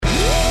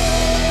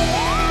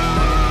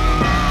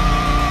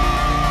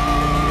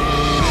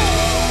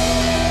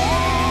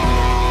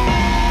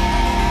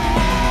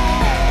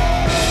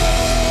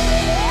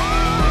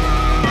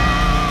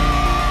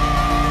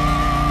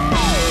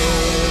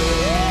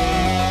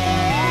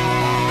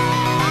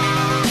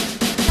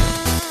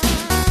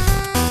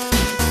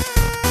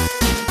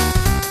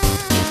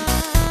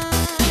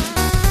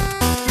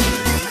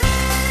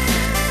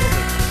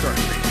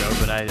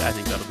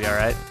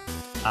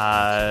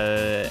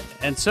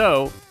And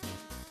so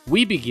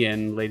we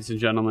begin, ladies and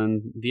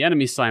gentlemen, the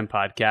Enemy Slime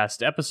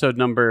Podcast, episode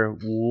number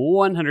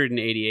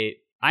 188.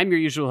 I'm your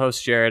usual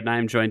host, Jared, and I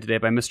am joined today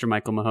by Mr.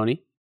 Michael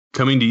Mahoney.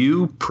 Coming to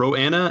you, pro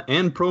Anna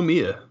and pro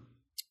Mia.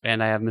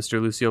 And I have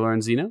Mr. Lucio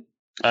Lorenzino.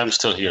 I'm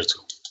still here too.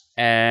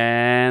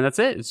 And that's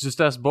it. It's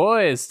just us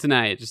boys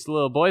tonight. Just a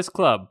little boys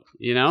club,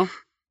 you know?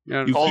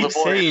 You All keep the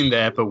boys. saying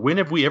that, but when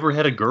have we ever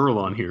had a girl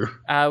on here?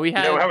 We We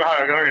haven't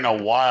had a girl in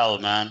a while,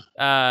 man.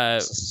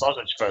 It's a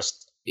sausage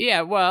fest.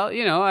 Yeah, well,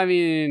 you know, I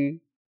mean,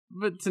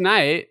 but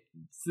tonight,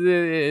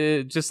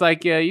 just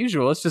like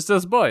usual, it's just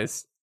us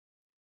boys.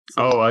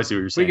 Oh, I see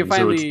what you're saying. We can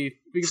finally,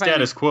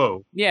 status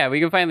quo. Yeah,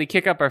 we can finally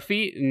kick up our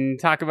feet and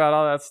talk about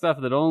all that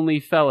stuff that only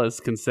fellas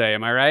can say.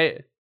 Am I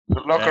right?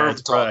 Locker room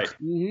That's talk. right.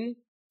 Mm-hmm.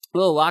 A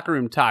little locker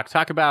room talk.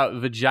 Talk about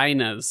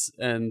vaginas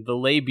and the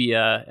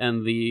labia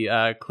and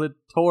the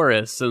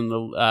clitoris and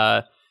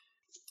the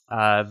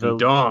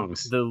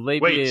dongs. The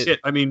labia. Wait, shit.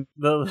 I mean,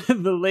 the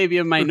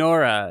labia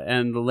minora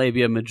and the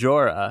labia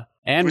majora.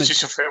 And Which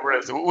is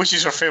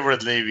your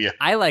favorite labia?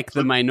 I like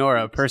the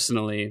minora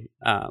personally.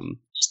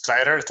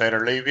 Tighter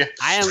labia.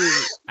 I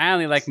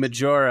only like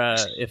majora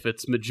if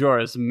it's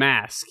Majora's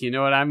Mask. You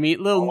know what I mean?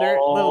 Little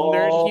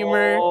nerd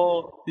humor.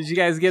 Did you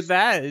guys get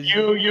that?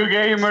 You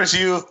gamers,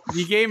 you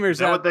gamers is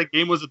that what that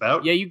game was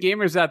about? Yeah, you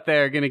gamers out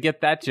there are gonna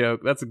get that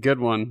joke. That's a good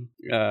one.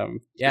 Yeah,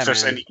 if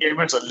there's any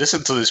gamers that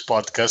listen to this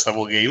podcast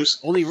about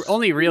games,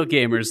 only real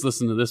gamers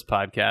listen to this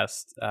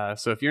podcast.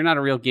 So if you're not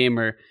a real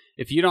gamer,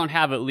 if you don't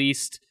have at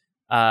least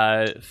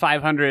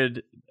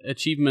 500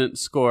 achievement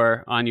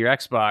score on your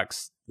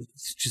Xbox,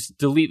 just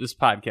delete this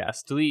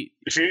podcast. Delete.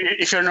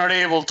 If you're not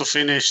able to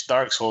finish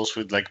Dark Souls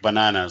with like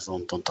bananas,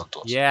 don't talk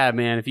to us. Yeah,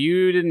 man. If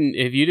you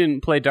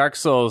didn't play Dark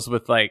Souls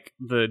with like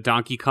the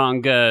Donkey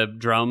Konga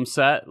drum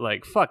set,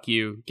 like fuck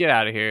you, get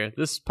out of here.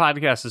 This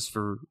podcast is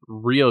for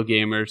real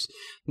gamers.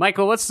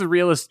 Michael, what's the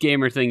realest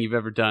gamer thing you've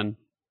ever done?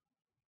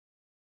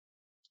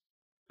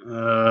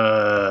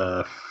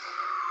 A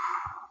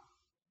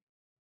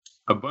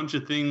bunch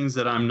of things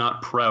that I'm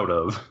not proud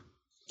of.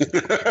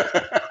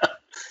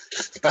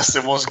 That's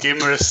the most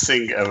gamerest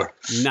thing ever.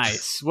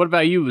 Nice. What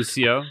about you,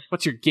 Lucio?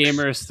 What's your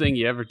gamerest thing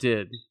you ever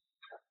did?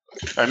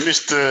 I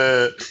missed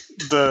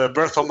the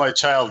birth of my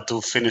child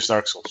to finish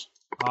Dark Souls.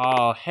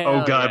 Oh, hell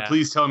Oh, God, yeah.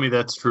 please tell me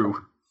that's true.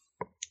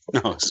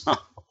 No, it's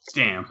not.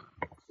 Damn.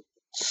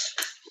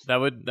 That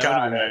would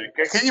God,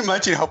 can you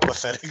imagine how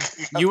pathetic?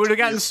 you would have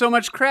gotten so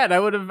much cred. I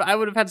would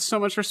have had so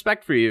much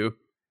respect for you.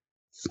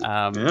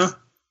 Yeah?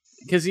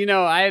 Because, you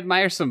know, I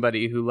admire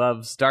somebody who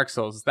loves Dark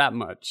Souls that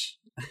much.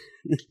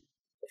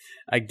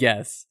 I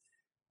guess.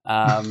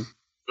 Do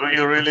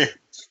you really?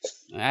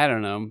 I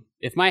don't know.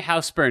 If my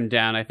house burned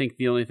down, I think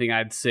the only thing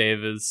I'd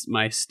save is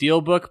my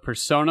Steelbook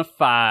Persona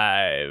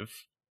 5.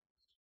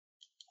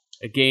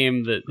 A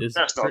game that is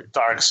That's not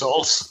Dark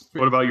Souls.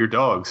 What about your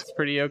dogs?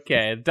 pretty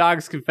okay.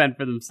 Dogs can fend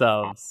for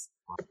themselves.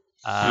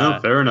 No,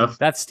 fair enough.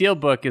 That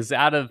Steelbook is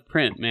out of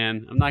print,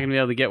 man. I'm not going to be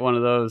able to get one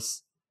of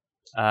those.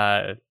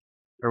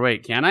 Or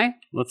wait, can I?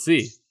 Let's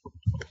see.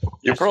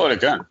 You probably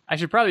can. I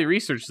should probably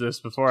research this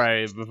before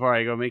I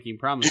go making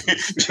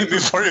promises.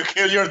 Before you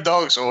kill your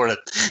dogs over it.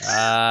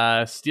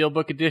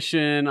 Steelbook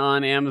edition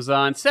on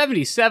Amazon,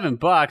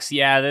 $77.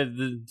 Yeah,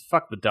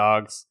 fuck the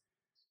dogs.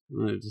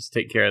 I'm gonna just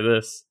take care of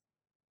this.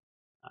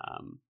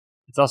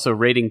 It's also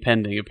rating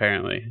pending,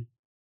 apparently.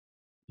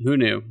 Who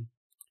knew?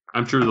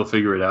 I'm sure they'll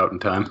figure it out in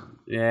time.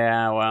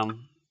 Yeah, well,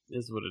 it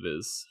is what it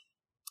is.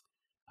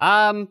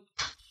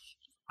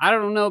 I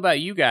don't know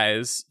about you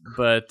guys,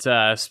 but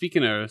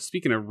speaking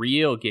of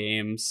real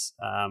games,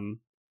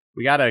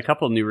 we got a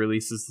couple new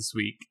releases this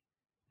week,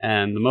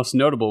 and the most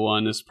notable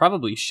one is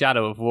probably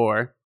Shadow of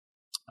War.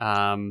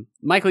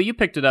 Michael, you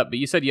picked it up, but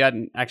you said you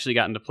hadn't actually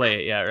gotten to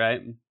play it yet,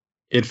 right?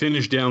 It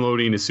finished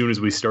downloading as soon as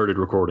we started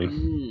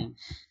recording.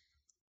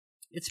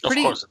 It's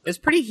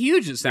pretty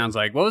huge. It sounds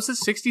like. What was it?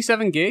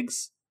 67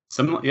 gigs?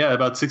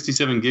 About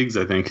 67 gigs,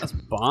 I think. That's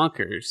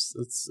bonkers.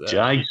 That's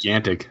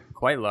gigantic.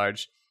 Quite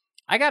large.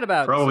 I got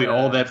about probably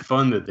all that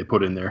fun that they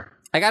put in there.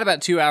 I got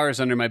about 2 hours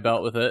under my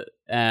belt with it,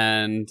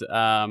 and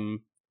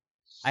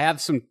I have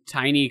some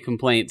tiny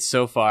complaints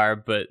so far,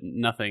 but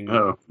nothing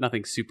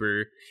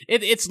super.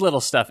 It's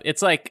little stuff.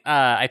 It's like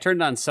I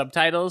turned on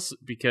subtitles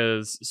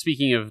because,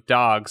 speaking of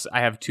dogs, I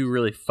have two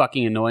really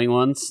fucking annoying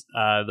ones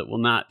that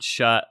will not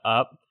shut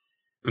up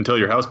until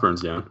your house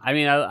burns down. I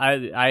mean,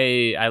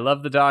 I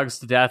love the dogs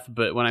to death,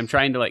 but when I'm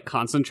trying to like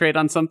concentrate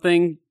on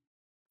something,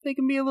 they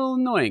can be a little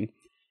annoying.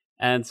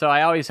 And so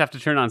I always have to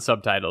turn on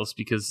subtitles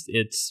because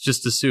it's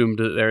just assumed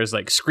that there's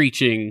like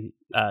screeching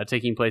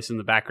taking place in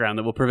the background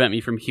that will prevent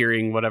me from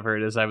hearing whatever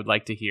it is I would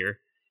like to hear.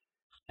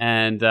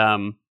 And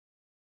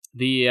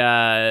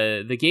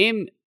the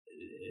game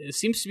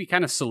seems to be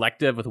kind of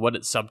selective with what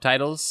it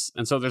subtitles.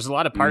 And so there's a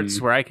lot of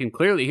parts where I can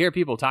clearly hear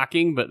people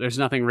talking, but there's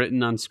nothing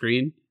written on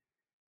screen.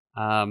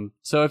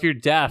 So if you're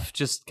deaf,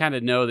 just kind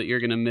of know that you're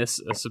going to miss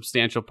a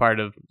substantial part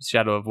of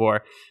Shadow of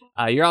War.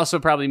 You're also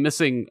probably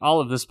missing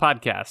all of this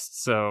podcast.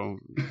 So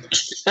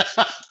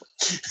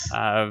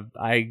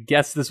I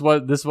guess this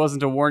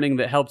wasn't a warning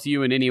that helped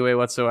you in any way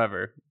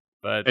whatsoever.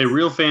 But hey,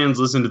 real fans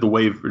listen to the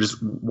wave, or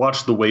just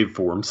watch the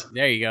waveforms.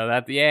 There you go.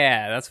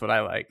 That's what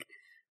I like.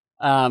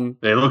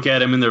 They look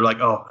at him and they're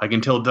like, "Oh, I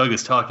can tell Doug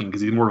is talking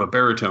because he's more of a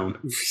baritone."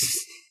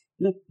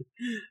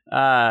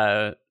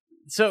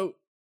 So,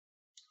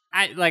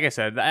 like I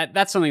said,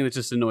 that's something that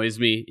just annoys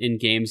me in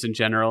games in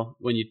general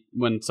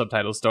when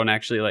subtitles don't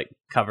actually like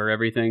cover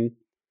everything.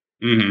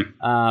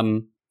 Mm-hmm.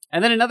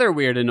 And then another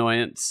weird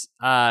annoyance: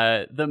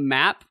 the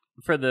map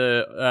for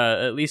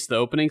the at least the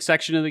opening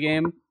section of the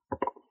game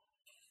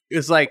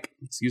is like,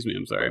 excuse me,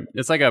 I'm sorry.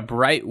 It's like a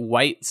bright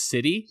white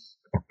city,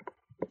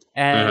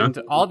 and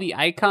all the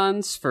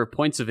icons for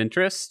points of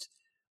interest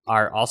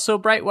are also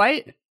bright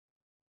white.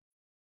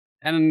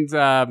 And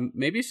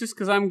maybe it's just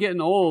because I'm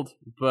getting old,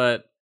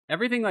 but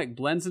everything like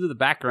blends into the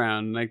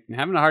background. Like I'm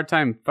having a hard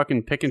time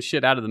fucking picking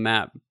shit out of the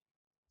map.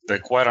 The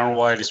white on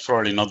white is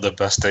probably not the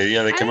best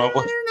idea they came up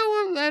with.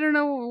 I don't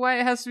know why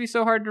it has to be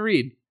so hard to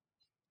read.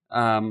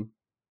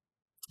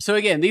 So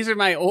again, these are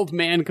my old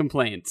man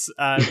complaints.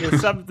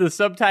 The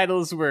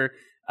subtitles were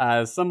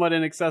somewhat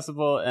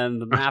inaccessible,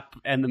 and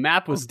the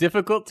map was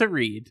difficult to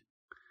read.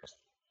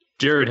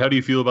 Jared, how do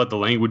you feel about the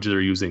language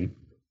they're using?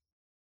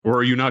 Or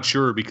are you not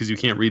sure because you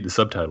can't read the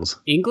subtitles?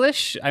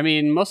 English? I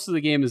mean, most of the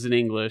game is in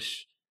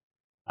English.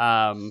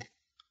 I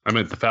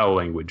meant the foul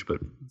language, but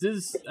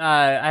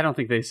I don't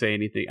think they say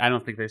anything. I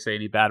don't think they say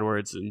any bad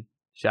words in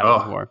Shadow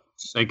of War.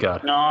 Thank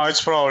God. No,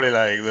 it's probably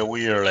like the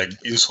weird, like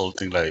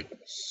insulting, like,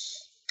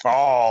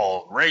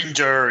 "Oh,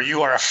 Ranger,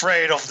 you are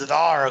afraid of the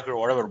dark," or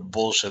whatever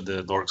bullshit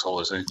the dorks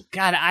always say.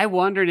 God, I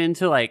wandered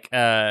into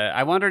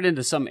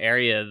some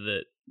area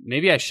that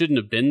maybe I shouldn't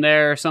have been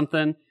there or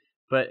something.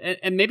 But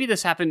and maybe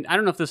this happened. I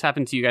don't know if this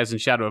happened to you guys in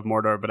Shadow of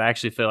Mordor, but I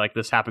actually feel like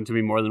this happened to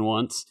me more than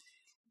once.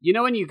 You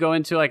know when you go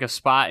into like a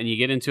spot and you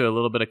get into a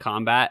little bit of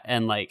combat,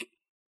 and like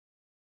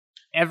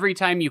every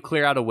time you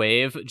clear out a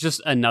wave,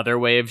 just another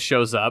wave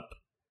shows up,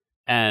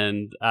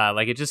 and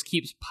like it just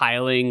keeps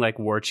piling like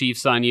war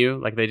chiefs on you.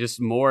 Like they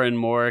just more and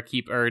more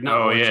keep, or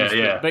not war chiefs,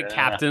 but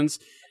captains.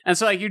 And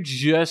so like you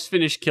just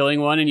finished killing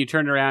one, and you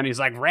turn around, and he's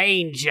like,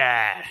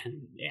 "Ranger,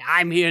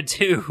 I'm here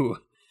too."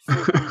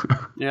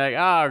 You're like,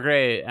 oh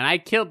great, and I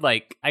killed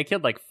like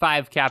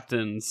 5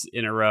 captains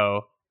in a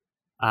row,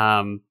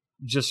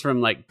 just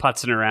from like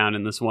putzing around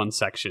in this one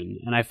section.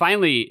 And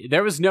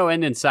there was no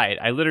end in sight.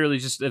 I literally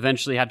just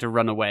eventually had to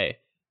run away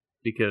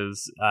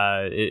because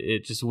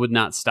it just would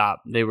not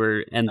stop. They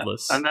were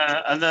endless. And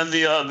then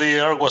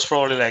the orc was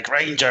probably like,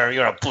 "Ranger,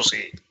 you're a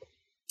pussy.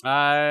 You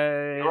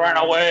ran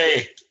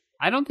away."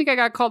 I don't think I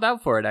got called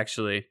out for it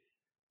actually.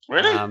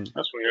 Really?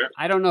 That's weird.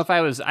 I don't know if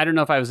I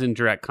was in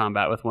direct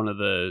combat with one of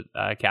the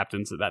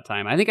captains at that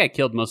time. I think I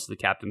killed most of the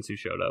captains who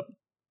showed up.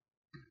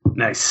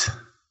 Nice.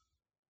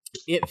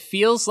 It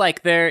feels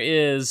like there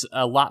is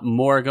a lot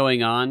more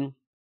going on.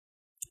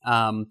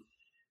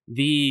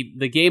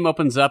 The game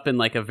opens up in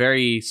like a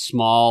very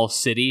small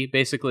city,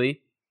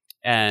 basically,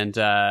 and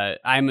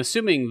I'm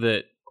assuming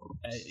that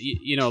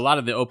a lot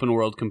of the open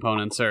world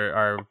components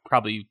are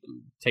probably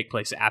take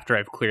place after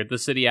I've cleared the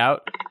city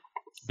out.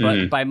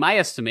 But by my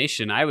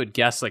estimation, I would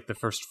guess like the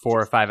first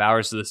 4 or 5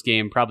 hours of this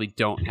game probably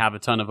don't have a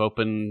ton of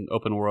open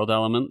world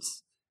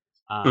elements.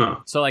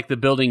 So like the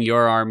building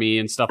your army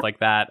and stuff like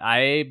that,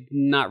 I'm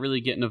not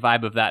really getting a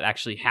vibe of that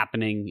actually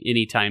happening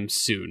anytime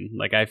soon.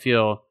 Like I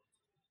feel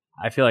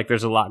like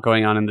there's a lot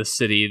going on in this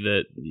city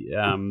that,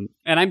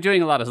 and I'm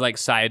doing a lot of like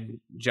side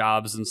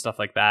jobs and stuff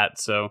like that.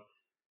 So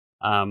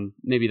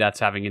maybe that's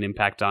having an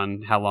impact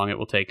on how long it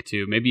will take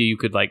to. Maybe you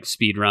could like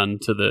speed run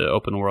to the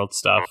open world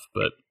stuff,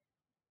 but.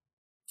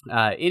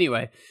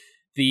 Anyway,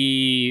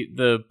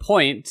 the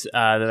point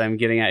that I'm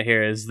getting at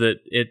here is that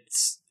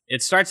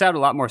it starts out a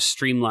lot more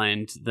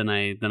streamlined than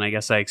I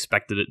guess I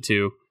expected it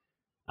to.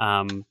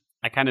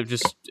 I kind of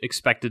just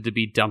expected to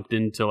be dumped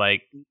into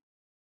like,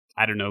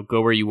 I don't know,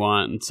 go where you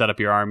want and set up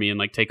your army and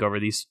like take over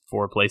these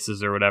 4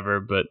 places or whatever.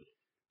 But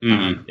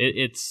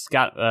it's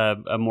got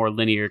a more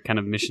linear kind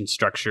of mission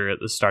structure at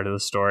the start of the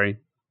story.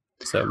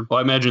 So, well,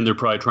 I imagine they're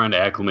probably trying to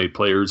acclimate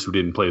players who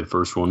didn't play the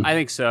first one. I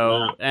think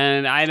so,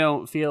 and I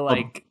don't feel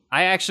like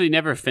I actually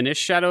never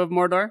finished Shadow of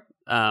Mordor.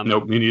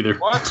 Nope, me neither.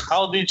 What?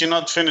 How did you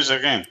not finish the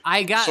game?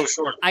 So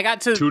short. I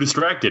got to too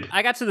distracted.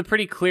 I got to the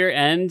pretty clear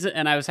end,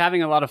 and I was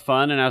having a lot of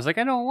fun, and I was like,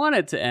 I don't want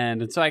it to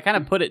end, and so I kind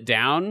of put it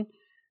down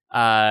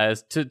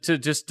to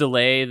just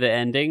delay the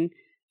ending,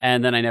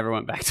 and then I never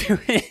went back to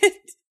it.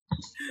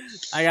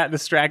 I got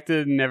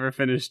distracted and never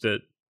finished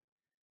it.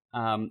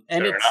 And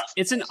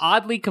it's an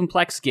oddly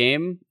complex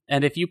game,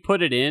 and if you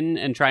put it in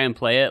and try and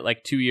play it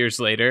like 2 years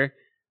later,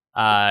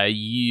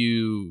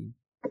 you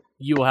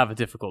will have a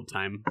difficult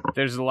time.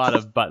 There's a lot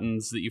of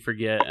buttons that you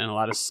forget and a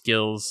lot of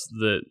skills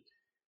that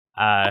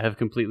have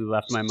completely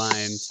left my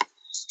mind,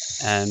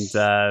 and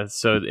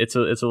so it's a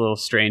little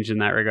strange in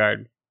that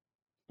regard.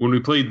 when we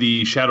played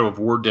the Shadow of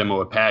War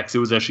demo at PAX, it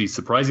was actually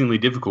surprisingly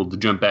difficult to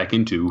jump back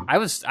into. I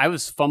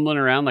was fumbling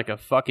around like a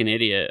fucking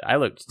idiot. I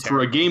looked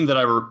terrible. For a game that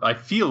I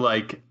feel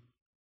like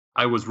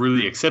I was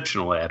really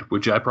exceptional at,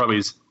 which I probably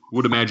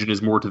would imagine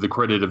is more to the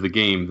credit of the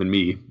game than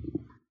me.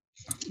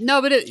 No,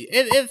 but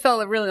it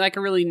felt really like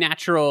a really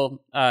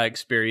natural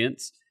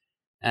experience.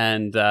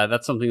 And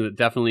that's something that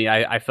definitely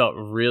I felt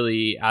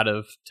really out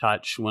of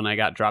touch when I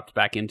got dropped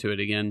back into it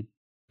again.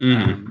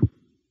 Mm-hmm.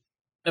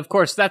 Of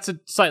course, that's a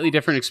slightly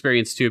different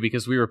experience too,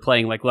 because we were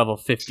playing like level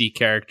 50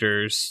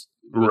 characters,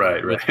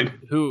 right,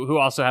 who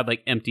also had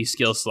like empty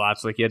skill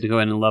slots, like you had to go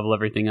in and level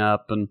everything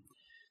up, and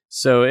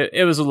so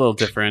it was a little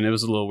different. It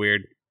was a little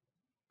weird,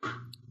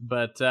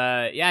 but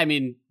yeah, I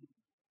mean,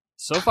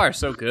 so far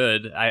so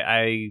good.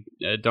 I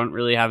don't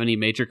really have any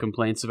major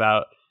complaints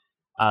about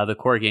the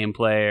core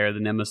gameplay or the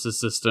Nemesis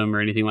system or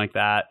anything like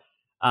that.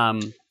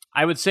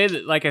 I would say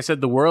that, like I said,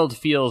 the world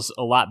feels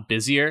a lot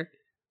busier.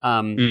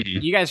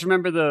 You guys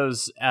remember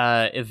those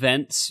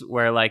events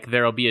where like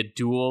there'll be a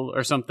duel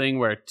or something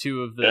where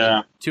two of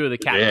the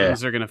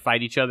captains are going to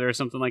fight each other or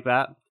something like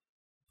that?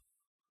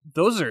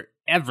 Those are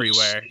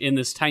everywhere in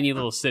this tiny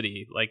little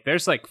city. Like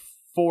there's like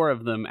 4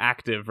 of them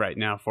active right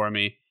now for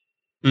me.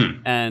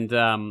 And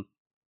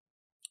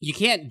you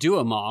can't do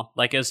them all.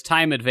 Like as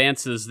time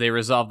advances, they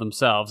resolve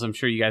themselves. I'm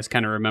sure you guys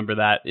kind of remember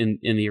that in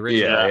the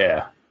original.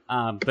 Yeah.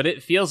 But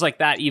it feels like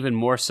that even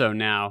more so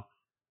now.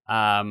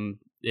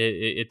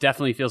 It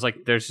definitely feels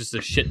like there's just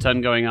a shit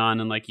ton going on,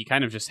 and like you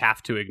kind of just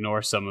have to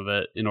ignore some of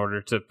it in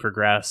order to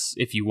progress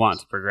if you want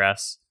to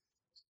progress.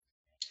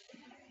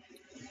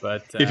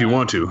 But if you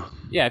want to,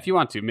 yeah, if you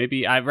want to,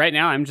 maybe right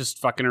now I'm just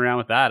fucking around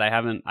with that. I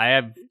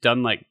have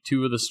done like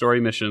 2 of the story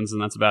missions,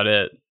 and that's about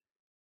it.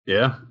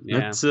 Yeah.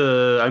 That's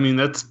I mean,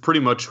 that's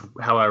pretty much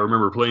how I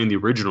remember playing the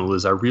original.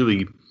 Is I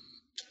really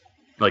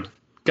like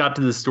got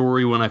to the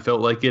story when I felt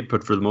like it,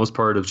 but for the most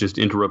part, it was just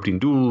interrupting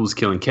duels,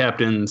 killing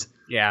captains.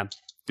 Yeah.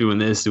 Doing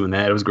this, doing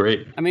that. It was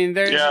great. I mean,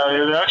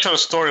 the actual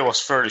story was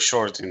fairly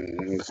short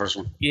in the first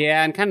one.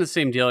 Yeah, and kind of the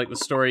same deal. Like the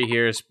story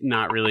here is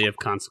not really of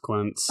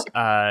consequence.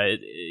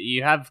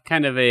 You have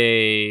kind of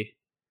I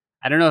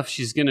don't know if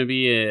she's going to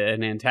be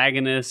an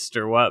antagonist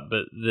or what,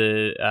 but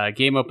the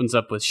game opens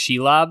up with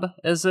Shelob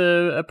as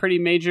a pretty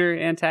major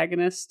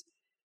antagonist.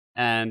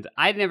 And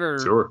I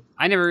never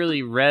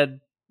really read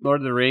Lord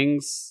of the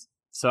Rings,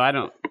 so I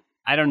don't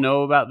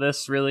know about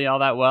this really all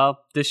that well.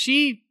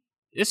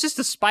 It's just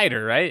a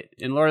spider, right?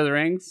 In Lord of the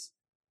Rings?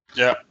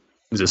 Yeah.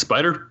 Is it a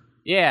spider?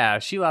 Yeah,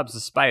 Shelob's a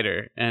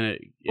spider, and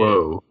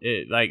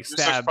it like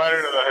stabs. It's a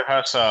spider that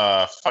has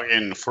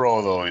fucking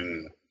Frodo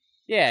in.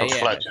 Yeah. She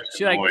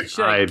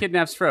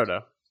kidnaps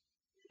Frodo.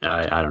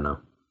 I don't know.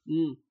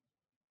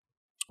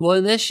 Well,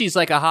 in this, she's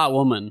like a hot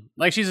woman.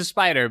 Like she's a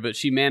spider, but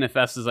she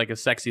manifests as like a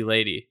sexy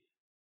lady.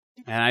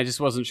 And I just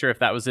wasn't sure if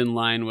that was in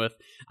line with.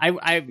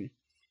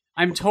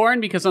 I'm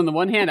torn because on the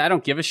one hand, I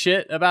don't give a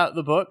shit about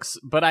the books,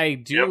 but I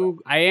do.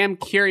 Yep. I am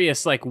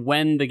curious, like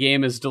when the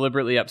game is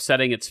deliberately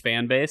upsetting its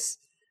fan base,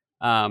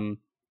 and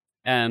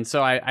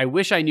so I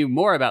wish I knew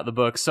more about the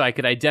books so I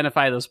could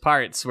identify those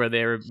parts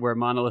where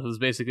Monolith was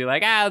basically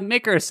like,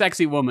 make her a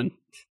sexy woman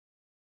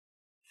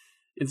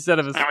instead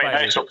of a spider.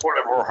 I support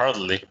it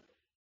wholeheartedly.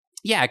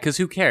 Yeah, because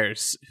who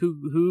cares?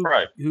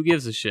 Who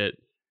gives a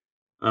shit?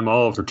 I'm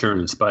all for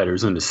turning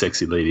spiders into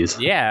sexy ladies.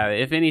 Yeah,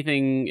 if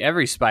anything,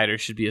 every spider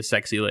should be a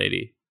sexy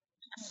lady.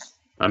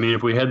 I mean,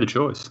 if we had the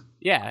choice.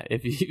 Yeah,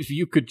 if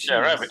you could choose. Yeah,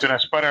 right. Between a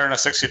spider and a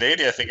sexy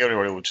lady, I think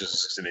everybody would choose a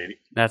sexy lady.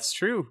 That's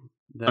true.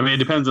 I mean, it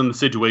depends on the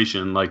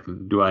situation. Like,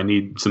 do I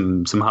need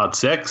some hot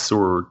sex,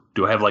 or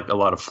do I have like a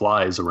lot of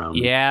flies around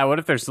me? Yeah, what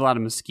if there's a lot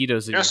of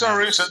mosquitoes in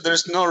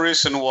There's no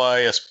reason why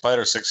a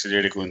spider sexy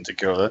lady couldn't take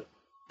care of that.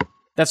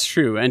 That's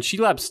true, and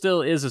Shelob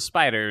still is a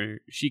spider.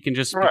 She can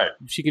just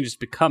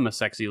become a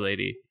sexy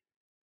lady.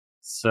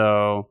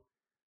 So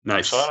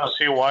nice. So I don't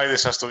see why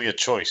this has to be a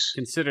choice.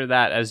 Consider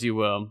that as you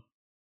will.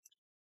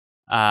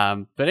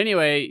 But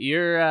anyway,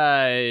 you're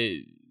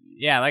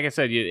like I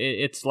said,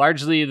 it's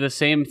largely the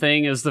same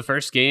thing as the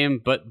first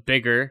game, but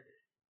bigger.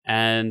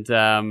 And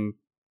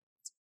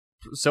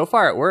so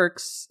far, it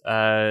works.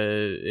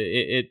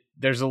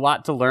 There's a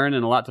lot to learn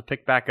and a lot to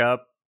pick back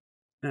up.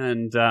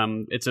 And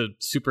it's a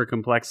super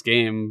complex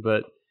game,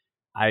 but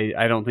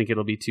I don't think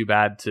it'll be too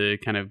bad to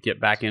kind of get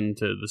back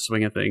into the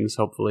swing of things,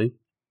 hopefully.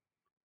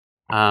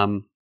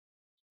 The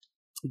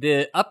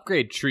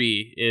upgrade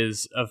tree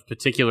is of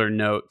particular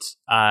note.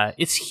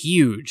 It's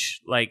huge.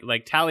 Like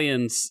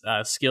Talion's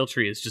skill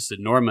tree is just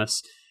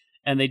enormous.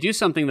 And they do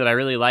something that I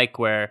really like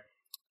where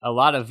a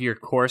lot of your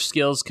core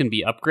skills can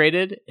be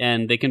upgraded,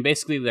 and they can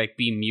basically like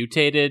be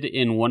mutated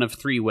in one of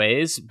 3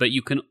 ways, but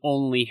you can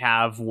only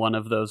have one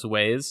of those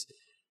ways.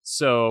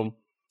 So,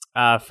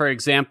 for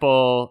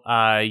example,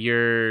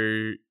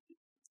 you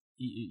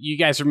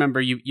guys remember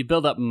you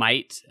build up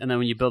might, and then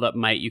when you build up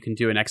might, you can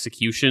do an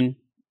execution.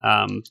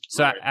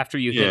 After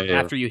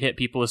you hit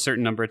people a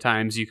certain number of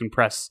times, you can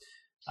press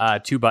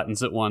 2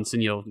 buttons at once,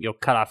 and you'll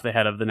cut off the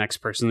head of the next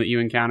person that you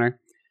encounter.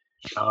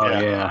 Oh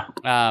yeah.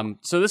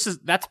 So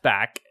that's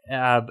back,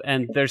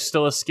 and there's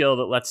still a skill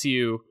that lets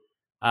you,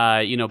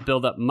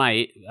 build up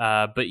might,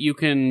 but you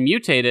can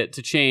mutate it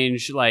to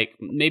change. Like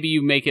maybe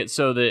you make it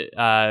so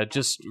that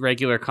just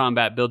regular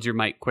combat builds your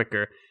might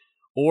quicker,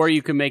 or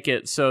you can make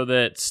it so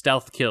that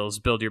stealth kills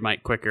build your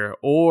might quicker,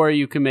 or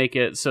you can make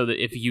it so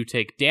that if you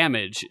take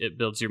damage, it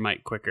builds your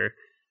might quicker.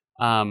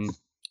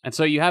 And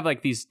so you have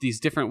like these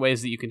different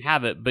ways that you can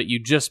have it, but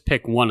you just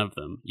pick one of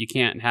them. You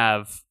can't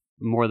have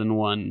more than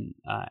one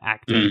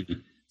active.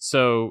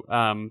 So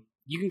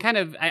you can kind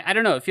of, I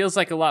don't know, it feels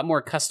like a lot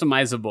more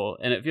customizable,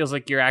 and it feels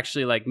like you're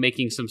actually like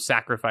making some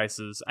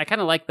sacrifices. I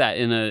kind of like that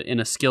in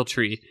a skill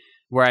tree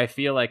where I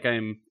feel like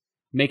I'm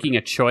making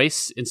a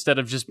choice instead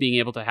of just being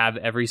able to have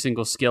every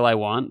single skill I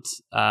want.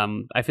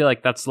 I feel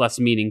like that's less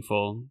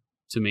meaningful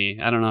to me.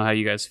 I don't know how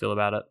you guys feel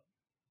about it.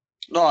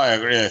 No, I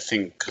agree. I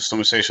think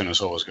customization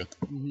is always good.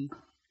 Mm-hmm.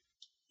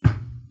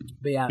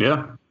 But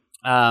yeah.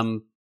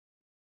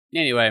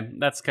 Anyway,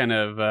 that's kind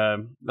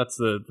of that's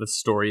the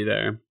story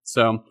there.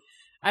 So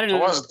I don't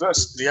know. So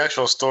what's the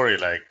actual story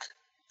like?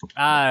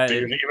 Do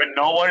you even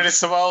know what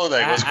it's about?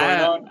 Like, what's going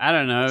on? I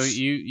don't know.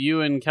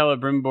 You and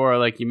Celebrimbor,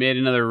 like, you made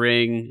another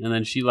ring, and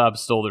then Shelob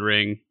stole the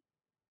ring.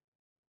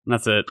 And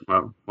that's it.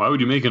 Well, why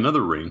would you make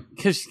another ring?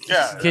 Because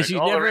like, you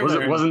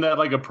never... Wasn't that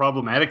like a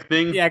problematic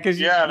thing? Yeah, because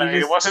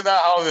wasn't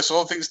that how this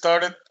whole thing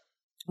started?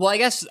 Well, I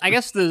guess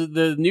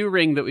the new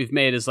ring that we've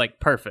made is like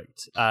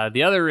perfect.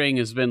 The other ring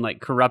has been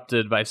like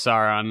corrupted by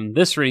Sauron.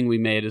 This ring we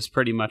made is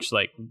pretty much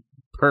like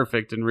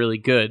perfect and really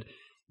good.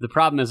 The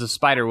problem is a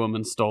Spider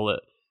Woman stole it.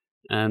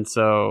 And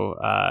so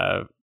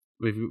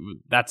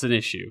that's an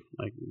issue.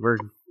 Like we're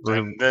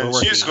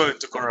she's going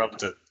to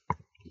corrupt it.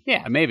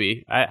 Yeah,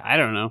 maybe. I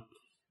don't know.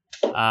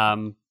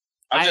 I'm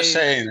just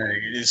saying.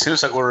 It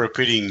seems like we're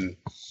repeating.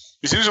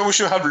 It seems like we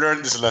should have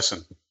learned this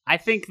lesson. I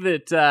think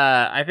that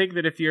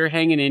if you're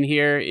hanging in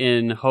here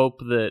in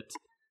hopes that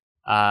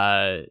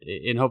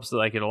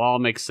like it'll all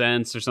make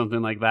sense or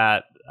something like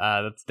that,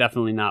 that's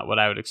definitely not what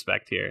I would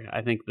expect here.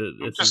 I think that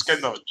it's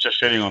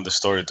just shitting on the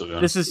story, to be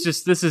honest.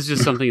 This is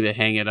just something to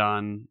hang it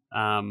on.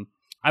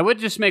 I would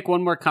just make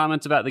one more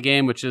comment about the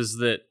game, which is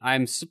that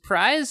I'm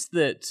surprised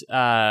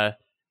that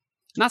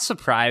not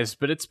surprised,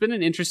 but it's been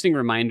an interesting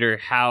reminder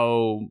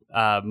how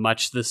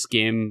much this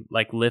game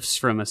like lifts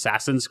from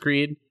Assassin's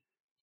Creed.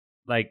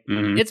 Like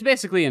It's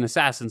basically an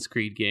Assassin's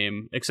Creed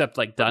game, except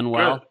like done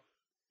well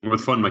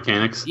with fun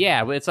mechanics.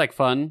 Yeah, it's like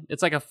fun.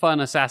 It's like a fun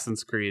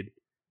Assassin's Creed.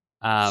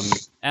 And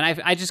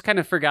I just kind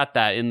of forgot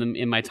that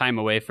in my time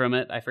away from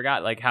it. I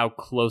forgot like how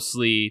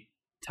closely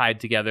tied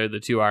together the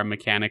two are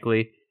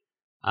mechanically.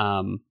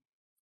 And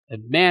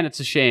man, it's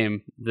a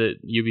shame that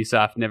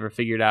Ubisoft never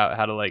figured out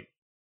how to like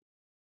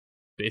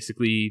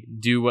basically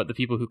do what the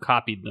people who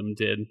copied them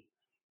did.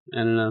 I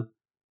don't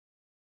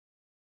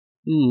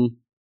know.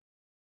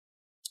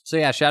 So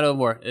yeah, Shadow of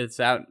War. It's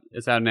out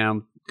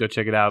now. Go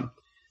check it out.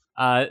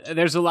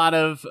 There's a lot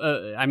of,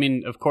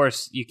 of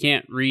course, you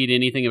can't read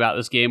anything about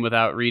this game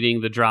without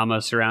reading the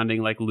drama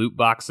surrounding like loot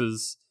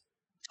boxes.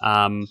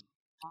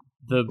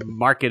 The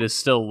market is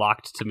still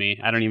locked to me.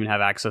 I don't even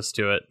have access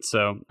to it,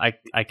 so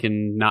I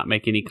can not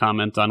make any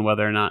comment on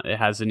whether or not it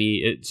has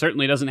any. It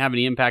certainly doesn't have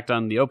any impact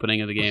on the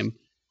opening of the game.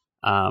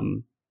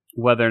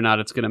 Whether or not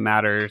it's going to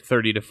matter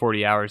 30 to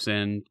 40 hours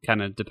in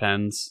kind of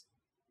depends.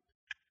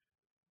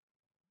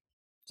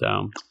 So,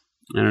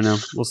 I don't know.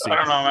 We'll see. I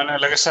don't know, man.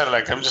 Like I said,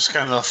 like I'm just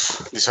kind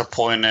of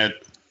disappointed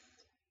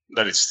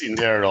that it's in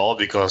there at all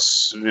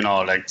because,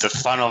 like the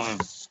fun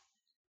of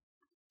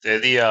the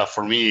idea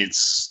for me,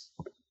 it's,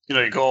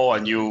 you go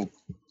and you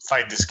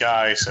fight these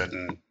guys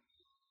and,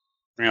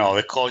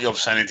 they call you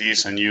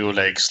obscenities and you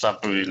like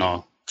slap,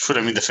 shoot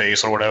them in the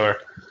face or whatever.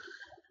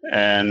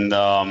 And,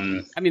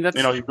 that's...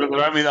 you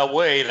program it that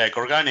way, like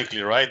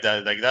organically, right?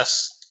 That like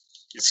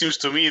it seems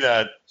to me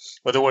that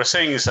what they were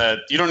saying is that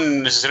you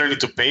don't necessarily need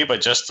to pay,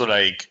 but just to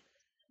like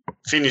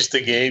finish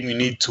the game, you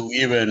need to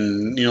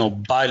even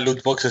buy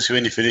loot boxes,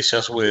 even if it is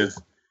just with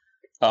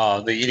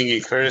the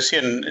in-game currency,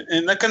 and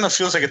that kind of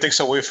feels like it takes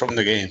away from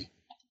the game.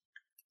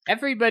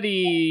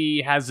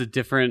 Everybody has a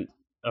different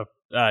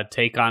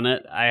take on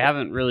it. I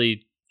haven't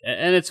really,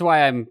 and it's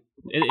why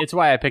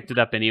I picked it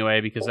up anyway,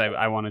 because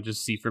I want to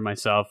just see for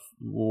myself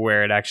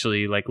where it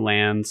actually like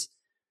lands.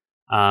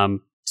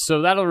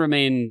 So that'll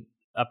remain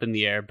up in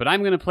the air, but I'm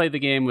going to play the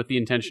game with the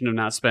intention of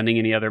not spending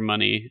any other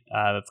money.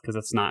 That's because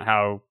that's not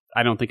how.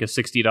 I don't think a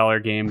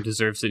 $60 game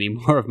deserves any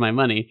more of my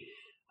money.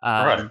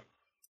 Right.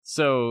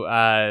 So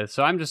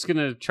I'm just going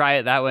to try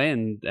it that way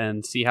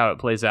and see how it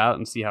plays out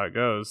and see how it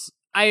goes.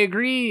 I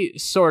agree,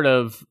 sort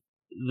of,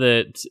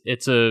 that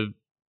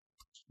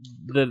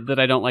that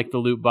I don't like the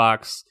loot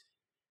box.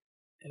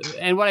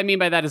 And what I mean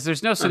by that is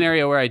there's no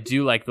scenario where I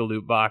do like the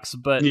loot box,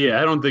 but... Yeah,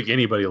 I don't think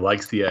anybody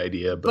likes the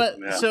idea, but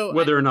so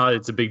whether or not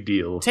it's a big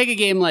deal. Take a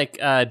game like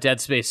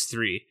Dead Space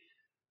 3.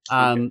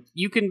 Okay.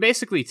 You can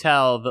basically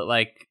tell that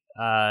like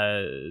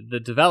the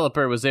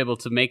developer was able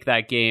to make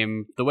that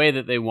game the way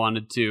that they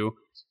wanted to,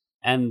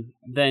 And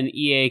then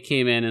EA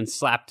came in and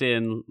slapped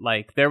in,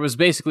 like, there was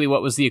basically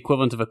what was the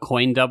equivalent of a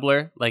coin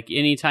doubler. Like,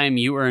 anytime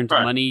you earned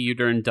money,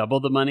 you'd earn double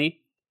the money.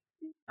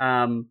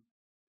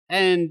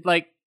 And,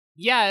 like,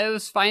 yeah, it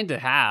was fine to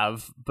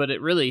have, but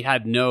it really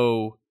had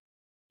no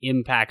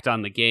impact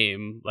on the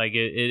game. Like,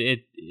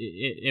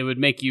 it would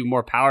make you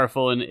more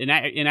powerful, and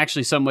in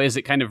actually some ways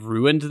it kind of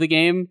ruined the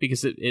game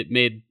because it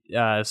made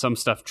some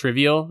stuff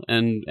trivial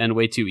and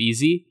way too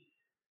easy.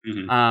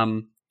 Mm-hmm.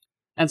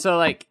 And so,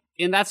 like,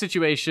 in that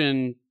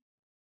situation,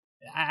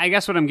 I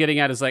guess what I'm getting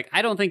at is, like,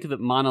 I don't think that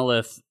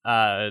Monolith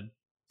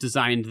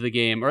designed the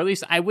game, or at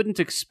least I wouldn't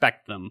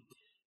expect them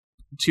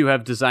to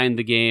have designed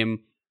the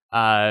game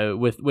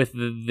with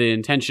the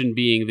intention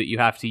being that you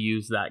have to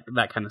use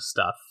that kind of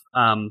stuff.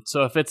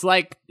 So if it's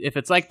like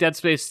Dead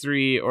Space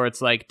 3 or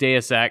it's like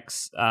Deus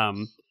Ex,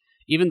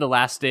 even the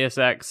last Deus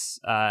Ex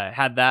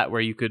had that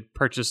where you could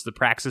purchase the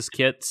Praxis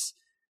kits.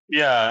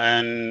 Yeah,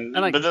 and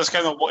like, but that was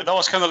kind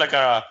of like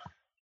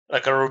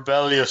a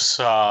rebellious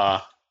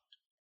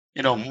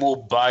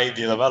move by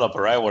the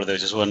developer, right? Where they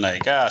just went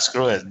like,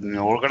 screw it,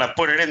 we're gonna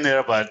put it in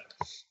there, but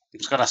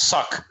it's gonna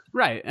suck.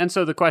 Right. And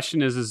so the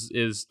question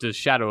is does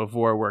Shadow of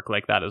War work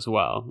like that as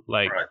well?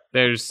 Like,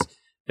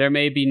 there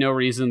may be no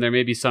reason, there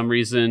may be some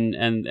reason,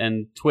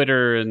 and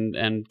Twitter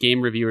and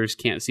game reviewers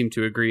can't seem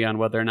to agree on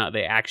whether or not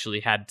they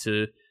actually had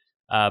to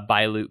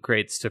buy loot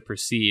crates to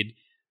proceed.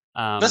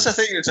 That's the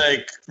thing. It's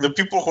like the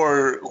people who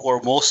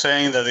are most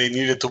saying that they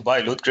needed to buy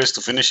loot crates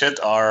to finish it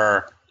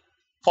are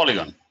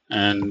Polygon,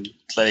 and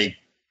like,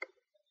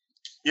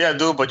 yeah,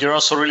 dude, but you're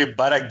also really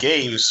bad at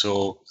games,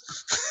 so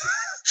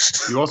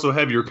you also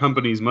have your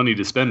company's money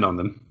to spend on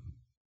them.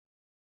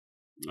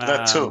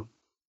 That too.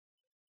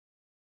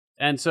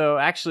 And so,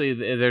 actually,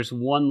 there's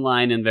one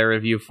line in their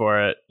review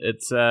for it.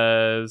 It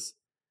says,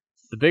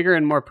 "The bigger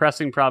and more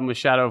pressing problem with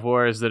Shadow of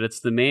War is that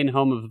it's the main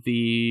home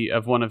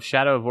of one of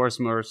Shadow of War's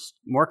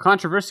more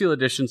controversial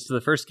additions to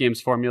the first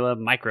game's formula,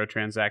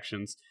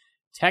 microtransactions.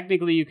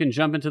 Technically, you can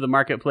jump into the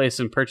marketplace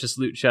and purchase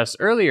loot chests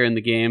earlier in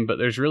the game, but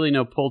there's really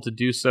no pull to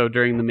do so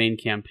during the main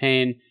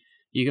campaign.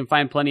 You can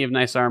find plenty of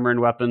nice armor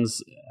and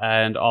weapons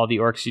and all the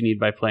orcs you need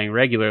by playing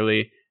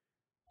regularly.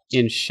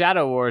 In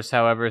Shadow Wars,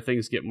 however,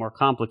 things get more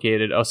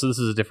complicated." Oh, so this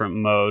is a different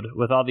mode.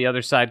 "With all the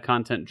other side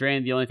content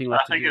drained, the only thing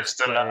left to do is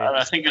play."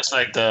 I think it's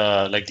like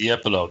the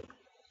epilogue.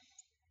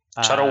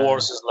 Shadow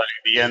Wars is like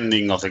the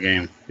ending of the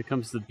game.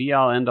 Becomes the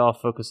be-all, end-all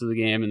focus of the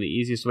game, and the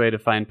easiest way to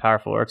find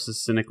powerful orcs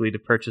is cynically to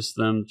purchase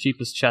them. The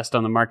cheapest chest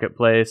on the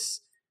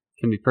marketplace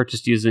can be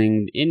purchased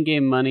using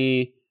in-game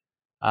money.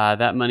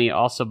 That money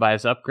also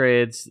buys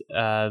upgrades,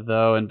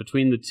 though, and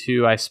between the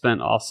two, I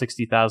spent all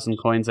 60,000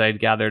 coins I had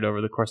gathered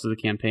over the course of the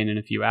campaign in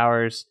a few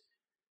hours.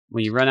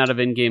 When you run out of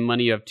in-game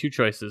money, you have two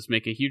choices.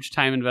 Make a huge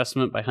time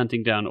investment by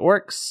hunting down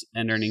orcs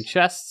and earning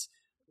chests,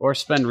 or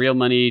spend real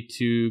money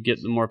to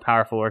get the more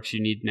powerful orcs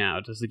you need now.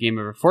 Does the game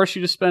ever force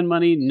you to spend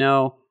money?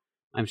 No.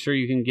 I'm sure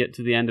you can get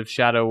to the end of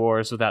Shadow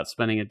Wars without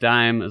spending a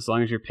dime, as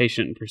long as you're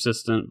patient and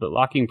persistent, but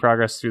locking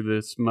progress through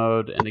this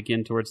mode and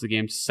again towards the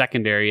game's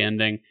secondary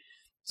ending.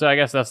 So I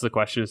guess that's the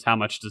question, is how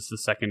much does the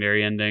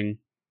secondary ending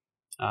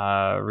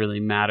really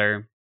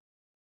matter?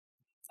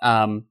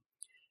 I don't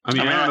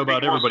know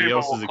about everybody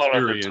else's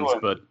experience,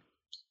 but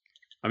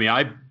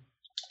I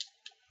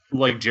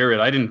like Jared,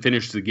 I didn't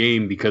finish the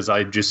game because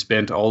I just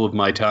spent all of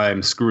my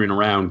time screwing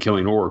around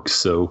killing orcs.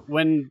 So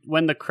when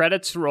the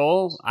credits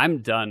roll,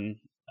 I'm done.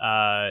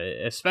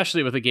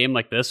 Especially with a game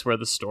like this where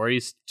the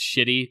story's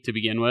shitty to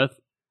begin with.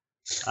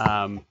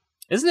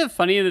 Isn't it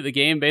funny that the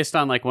game, based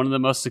on like one of the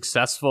most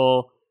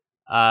successful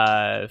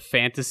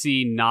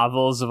fantasy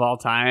novels of all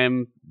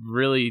time,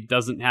 really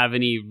doesn't have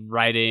any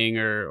writing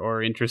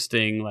or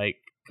interesting, like,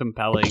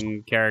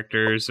 compelling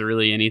characters or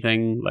really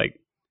anything? Like,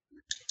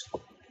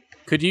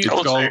 could you? I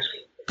would say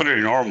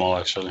pretty normal,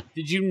 actually.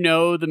 Did you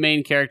know the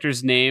main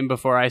character's name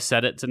before I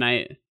said it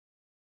tonight?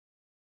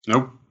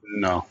 Nope.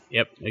 No.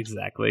 Yep,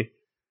 exactly.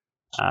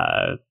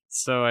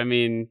 So I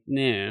mean,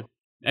 yeah.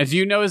 Do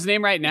you know his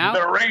name right now?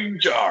 The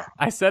Ranger.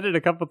 I said it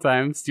a couple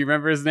times. Do you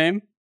remember his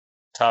name?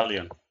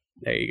 Talion.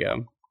 There you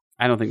go.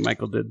 I don't think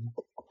Michael did.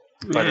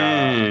 But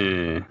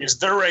it's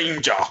the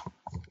Ranger.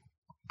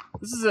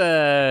 This is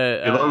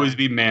a... It'll always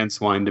be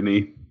Manswine to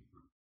me.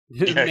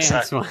 Yeah,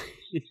 exactly.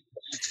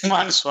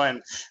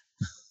 Manswine.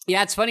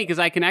 Yeah, it's funny because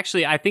I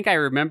think I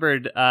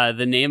remembered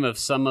the name of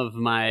some of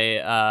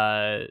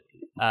my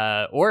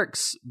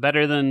orcs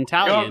better than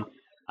Talion.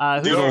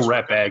 The old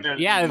rat bag.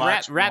 Yeah,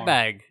 rat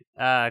bag.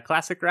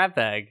 Classic rat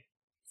bag.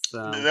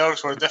 So. The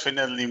orcs were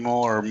definitely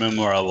more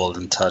memorable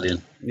than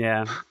Talion.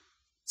 Yeah.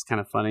 It's kind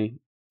of funny.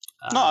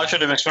 No,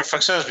 actually, it makes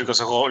perfect sense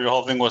because your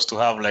whole thing was to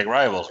have like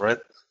rivals, right?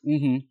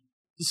 Mm-hmm.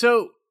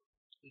 So,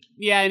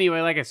 yeah. Anyway,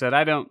 like I said,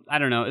 I don't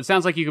know. It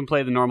sounds like you can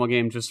play the normal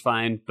game just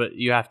fine, but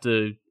you have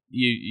to.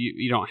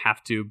 You don't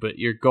have to, but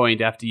you're going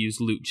to have to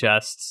use loot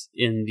chests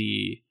in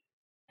the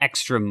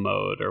extra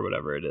mode or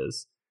whatever it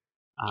is.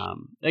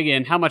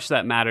 Again, how much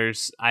that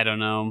matters, I don't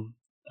know.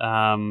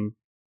 I'm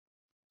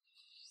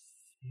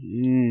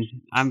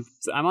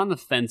on the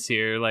fence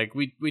here. Like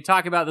we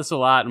talk about this a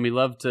lot, and we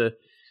love to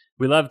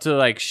we love to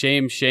like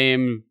shame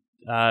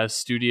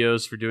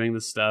studios for doing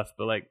this stuff,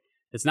 but like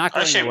it's not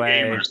going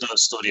away. Gamers, not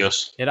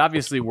studios. It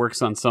obviously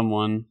works on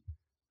someone,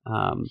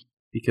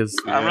 because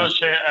I'm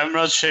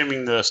not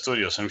shaming the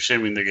studios. I'm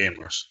shaming the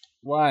gamers.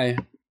 Why?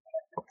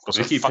 Because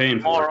they keep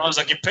paying morons.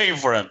 I keep paying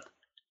for them.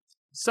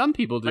 Some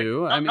people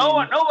do. Like,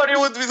 nobody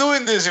would be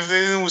doing this if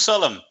they didn't sell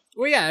them.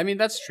 Well, yeah, I mean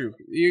that's true.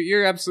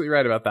 You're absolutely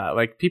right about that.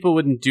 Like people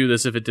wouldn't do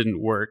this if it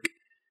didn't work.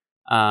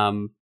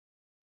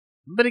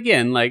 But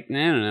again, like I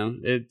don't know,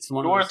 it's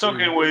one. We were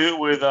talking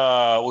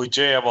with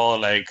Jay about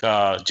like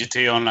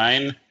GTA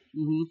Online,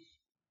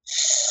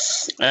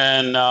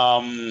 and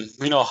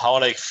how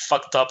like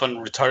fucked up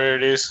and retarded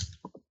it is.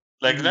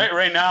 Like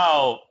right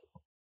now,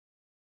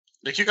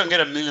 like you can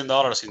get $1 million in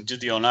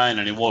GTA Online,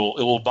 and it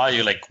will buy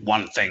you like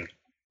one thing.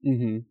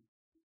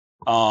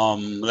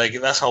 Like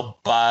that's how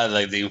bad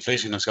like the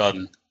inflation has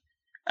gotten,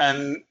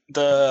 and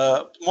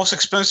the most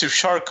expensive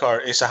shark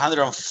card is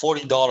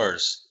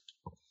 $140.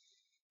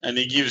 And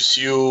it gives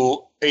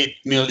you 8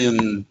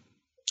 million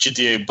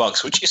GTA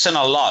bucks, which isn't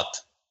a lot.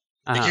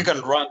 Like you can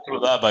run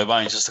through that by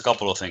buying just a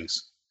couple of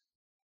things.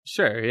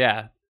 Sure,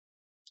 yeah.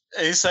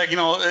 It's like,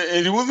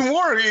 it wouldn't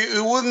work.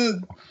 It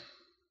wouldn't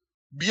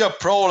be a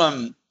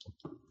problem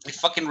if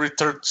fucking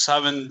retards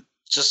haven't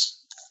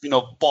just,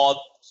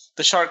 bought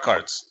the shark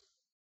cards.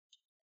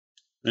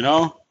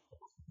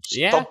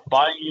 Yeah.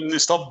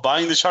 Stop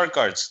buying the shark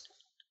cards.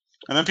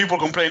 And then people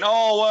complain,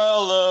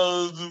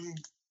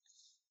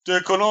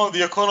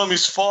 the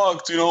economy's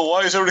fucked.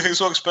 Why is everything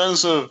so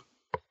expensive?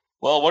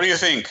 Well, what do you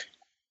think?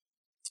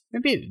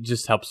 Maybe it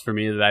just helps for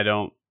me that I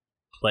don't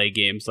play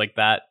games like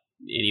that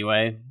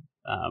anyway.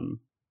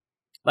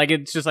 Like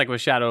it's just like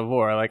with Shadow of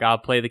War. Like I'll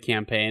play the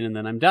campaign and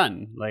then I'm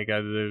done. Like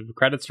the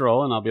credits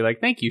roll and I'll be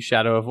like, "Thank you,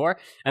 Shadow of War."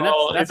 And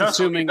that's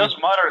assuming it does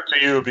matter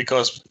to you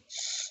because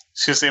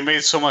since they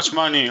made so much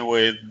money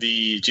with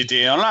the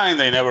GTA Online,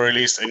 they never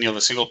released any of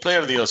the single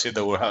player DLC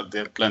that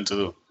they planned to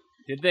do.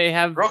 Did they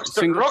have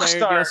single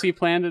player DLC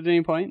planned at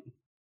any point?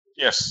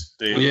 Yes.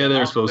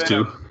 They're supposed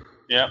to.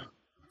 Yeah.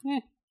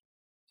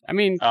 I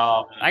mean,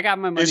 I got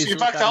my money. In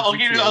fact, I'll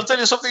tell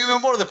you something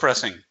even more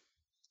depressing.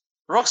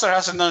 Rockstar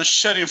hasn't done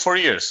shit in 4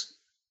 years.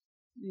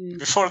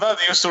 Before that,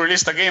 they used to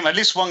release a game, at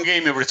least one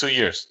game every 2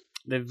 years.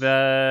 They've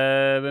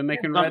been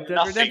making Red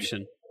Dead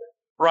Redemption.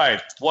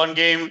 Right. One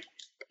game,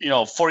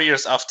 4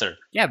 years after.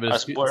 Yeah,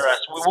 but we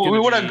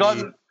would have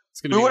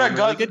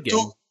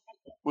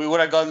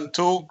gotten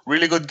two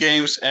really good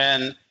games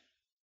and,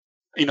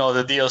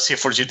 the DLC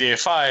for GTA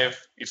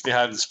 5 if they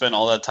hadn't spent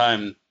all that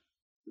time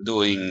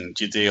doing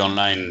GTA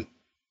Online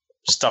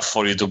stuff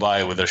for you to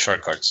buy with their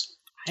shark cards.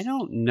 I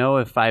don't know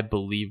if I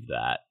believe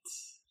that.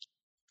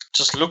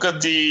 Just look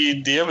at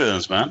the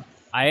evidence, man.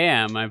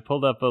 I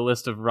pulled up a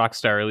list of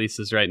Rockstar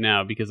releases right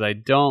now because I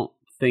don't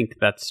think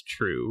that's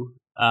true.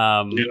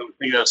 You don't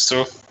think that's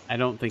true? I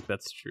don't think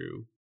that's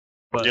true.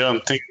 But you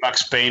don't think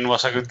Max Payne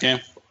was a good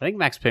game? I think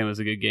Max Payne was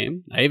a good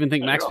game. I even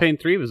think Max Payne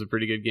 3 was a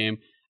pretty good game.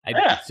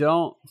 I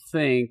don't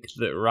think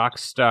that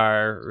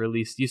Rockstar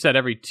released... You said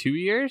every 2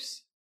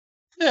 years?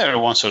 Yeah, every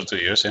 1 or 2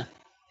 years, yeah.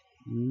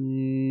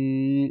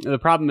 The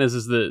problem is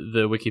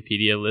the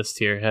Wikipedia list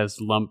here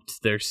has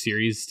lumped their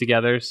series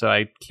together, so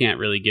I can't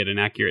really get an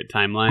accurate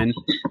timeline.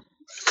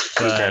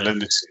 But, okay, let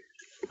me see.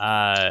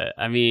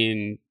 I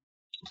mean,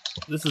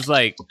 this is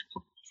like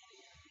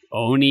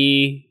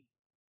Oni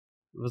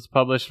was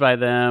published by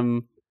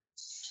them.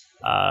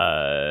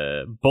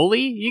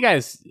 Bully? You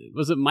guys,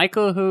 was it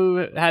Michael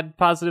who had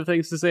positive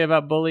things to say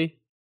about Bully?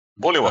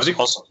 Bully was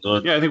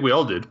awesome. Yeah, I think we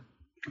all did.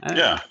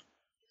 Yeah.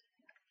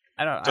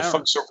 The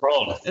fuck's your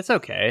problem? It's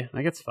okay.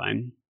 Like, it's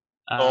fine.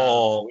 We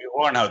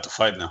learn how to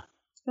fight now.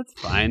 It's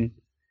fine.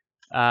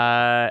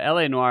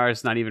 LA Noire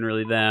is not even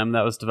really them.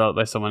 That was developed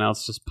by someone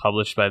else, just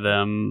published by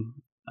them.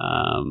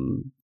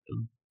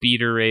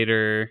 Beater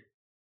Raider.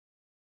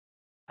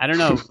 I don't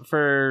know. So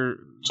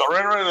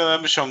Red Dead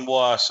Redemption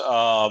was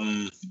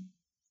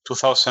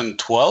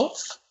 2012?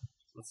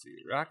 Let's see.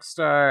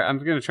 Rockstar. I'm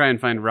going to try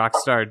and find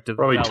Rockstar developed.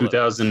 Probably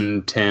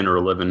 2010 or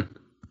 11.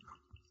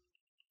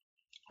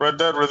 Red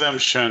Dead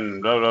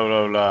Redemption, blah, blah,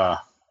 blah, blah.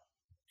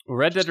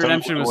 Red Dead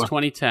Redemption was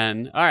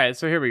 2010. All right,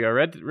 so here we go.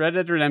 Red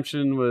Dead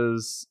Redemption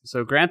was...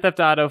 So Grand Theft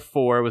Auto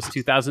 4 was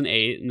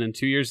 2008, and then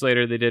 2 years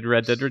later they did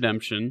Red Dead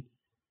Redemption.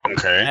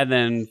 Okay. And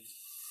then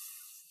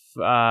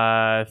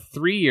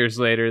 3 years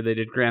later they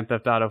did Grand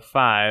Theft Auto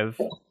 5.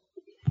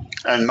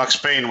 And Max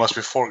Payne was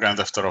before Grand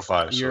Theft Auto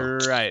 5. So. You're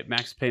right.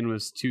 Max Payne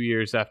was 2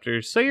 years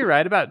after. So you're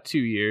right, about 2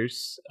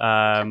 years.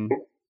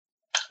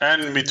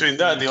 And between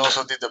that, they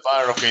also did the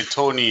Battle of Gay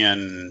Tony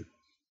and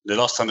The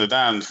Lost and the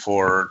Damned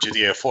for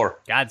GTA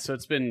 4. God, so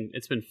it's been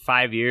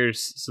 5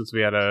 years since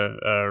we had a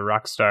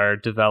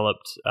Rockstar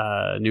developed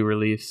new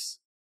release.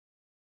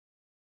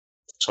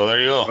 So there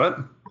you go. What?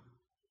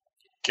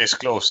 Case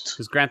closed.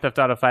 Because Grand Theft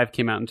Auto 5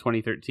 came out in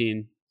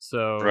 2013.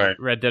 So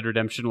Red Dead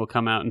Redemption will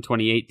come out in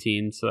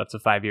 2018. So that's a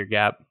 5-year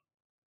gap.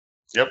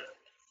 Yep.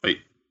 Wait.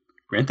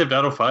 Grand Theft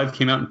Auto 5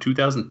 came out in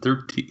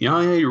 2013.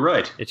 Yeah, you're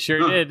right. It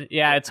sure did.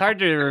 Yeah, it's hard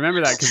to remember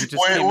that because it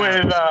just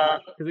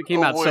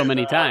came out so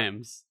many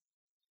times.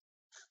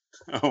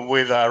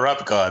 with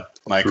Rap God,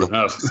 Michael.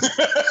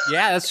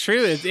 Yeah, that's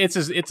true. It's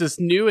as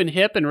new and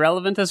hip and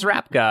relevant as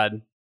Rap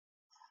God.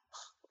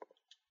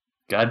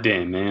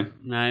 Goddamn, man.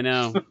 I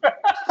know.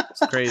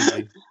 It's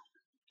crazy.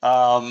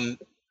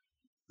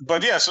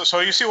 But yeah, so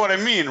you see what I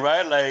mean,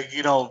 right? Like,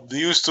 you know, they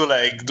used to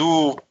like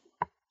do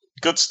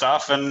good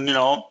stuff, and you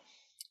know,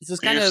 this is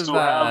they used to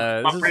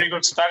have a pretty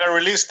good stagger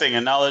release thing,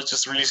 and now they're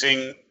just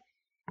releasing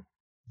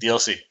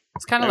DLC.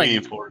 It's kind of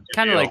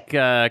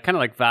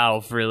like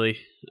Valve, really.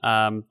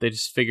 They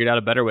just figured out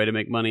a better way to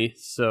make money.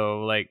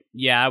 So, like,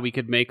 yeah, we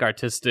could make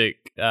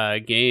artistic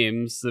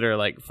games that are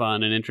like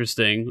fun and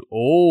interesting,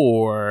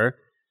 or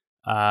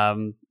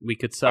we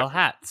could sell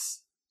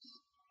hats.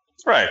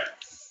 Right.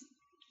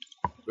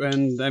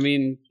 And I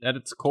mean, at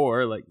its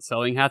core, like,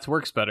 selling hats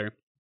works better.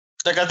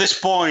 Like, at this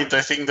point,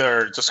 I think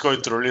they're just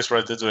going to release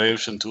Red Dead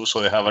Redemption 2,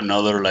 so they have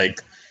another like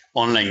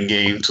online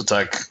game to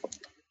attack,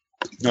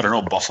 I don't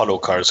know, Buffalo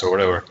cards or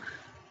whatever.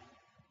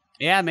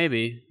 Yeah,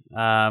 maybe.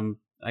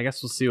 I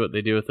guess we'll see what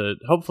they do with it.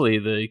 Hopefully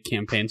the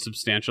campaign's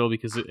substantial,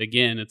 because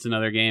again, it's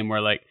another game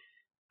where like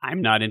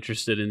I'm not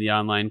interested in the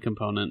online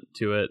component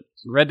to it.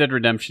 Red Dead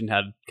Redemption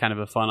had kind of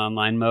a fun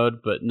online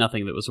mode, but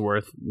nothing that was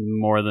worth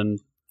more than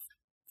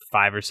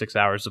 5 or 6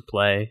 hours of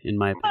play, in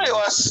my opinion.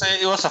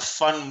 It was a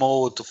fun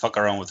mode to fuck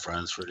around with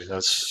friends, really.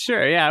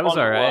 Sure, yeah, it was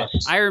all right.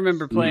 I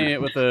remember playing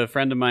it with a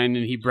friend of mine,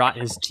 and he brought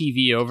his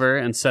TV over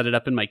and set it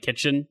up in my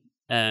kitchen.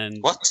 And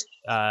what?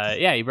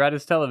 Yeah, he brought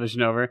his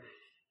television over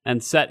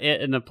and set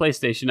it and the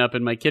PlayStation up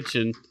in my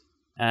kitchen,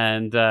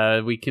 and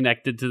we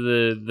connected to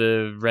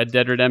the Red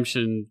Dead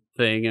Redemption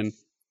thing. And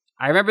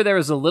I remember there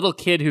was a little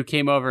kid who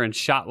came over and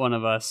shot one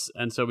of us,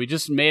 and so we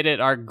just made it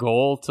our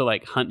goal to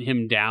like hunt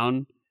him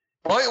down.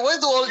 Why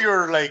do all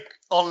your like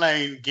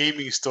online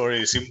gaming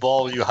stories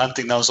involve you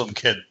hunting down some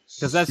kid?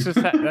 Because that's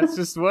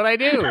just what I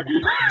do.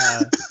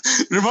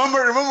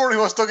 Remember he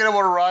was talking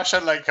about Russia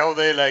and like how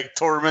they like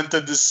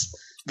tormented these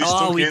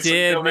two kids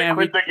until they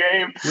quit the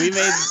game.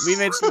 We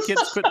made some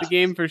kids quit the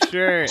game for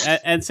sure.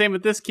 And same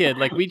with this kid.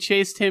 Like, we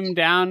chased him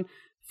down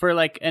for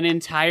like an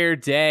entire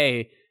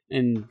day,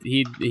 and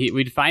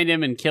we'd find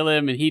him and kill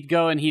him, and he'd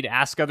go and he'd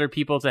ask other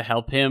people to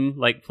help him.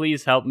 Like,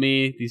 please help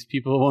me. These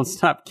people won't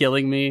stop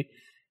killing me.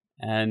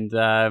 And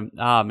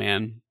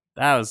man,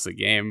 that was the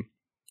game.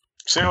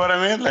 See what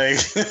I mean? Like,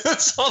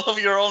 it's all of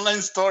your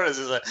online stories.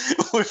 Is like,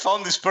 we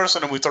found this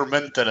person and we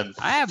tormented him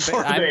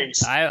for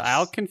days.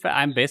 I'll confess,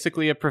 I'm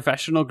basically a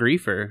professional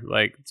griefer.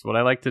 Like, it's what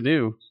I like to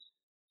do.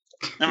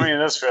 I mean,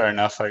 that's fair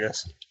enough, I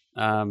guess.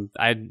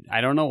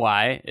 I don't know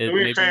why.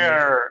 Maybe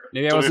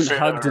I wasn't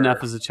hugged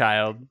enough as a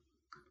child.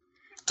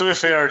 To be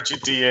fair,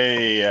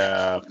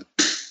 GTA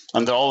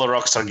and all the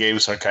Rockstar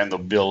games are kind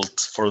of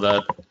built for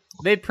that.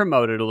 They'd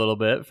promote it a little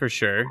bit for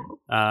sure.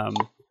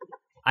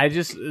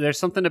 There's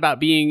something about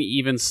being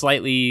even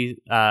slightly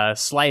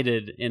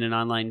slighted in an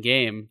online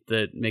game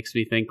that makes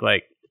me think,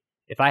 like,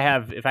 if I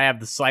have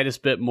the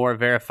slightest bit more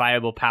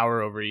verifiable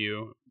power over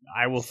you,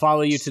 I will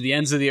follow you to the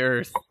ends of the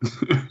earth.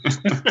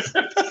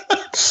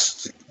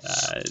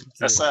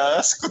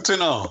 That's good to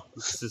know.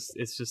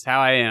 It's just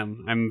how I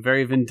am. I'm a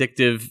very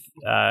vindictive,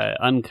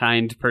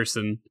 unkind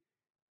person,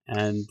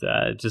 and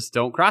just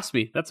don't cross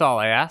me. That's all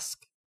I ask.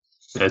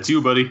 That's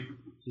you, buddy.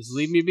 Just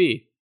leave me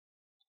be.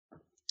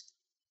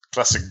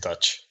 Classic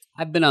Dutch.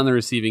 I've been on the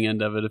receiving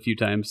end of it a few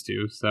times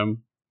too, so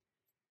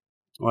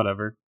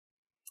whatever.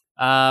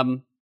 But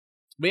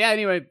yeah,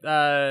 anyway,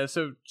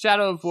 so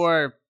Shadow of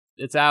War,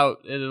 it's out.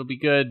 It'll be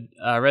good.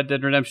 Red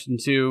Dead Redemption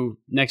 2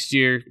 next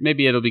year.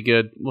 Maybe it'll be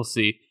good. We'll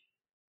see.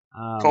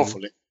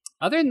 Hopefully.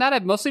 Other than that,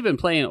 I've mostly been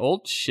playing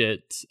old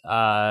shit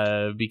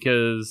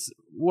because,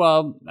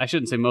 well, I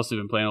shouldn't say mostly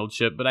been playing old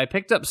shit, but I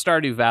picked up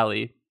Stardew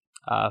Valley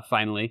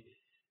finally,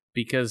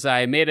 because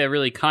I made a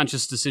really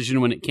conscious decision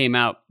when it came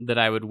out that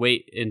I would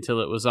wait until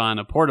it was on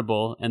a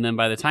portable, and then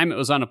by the time it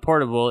was on a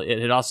portable, it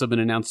had also been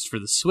announced for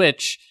the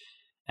Switch,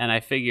 and I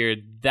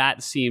figured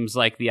that seems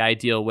like the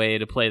ideal way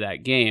to play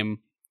that game,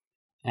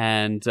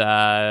 and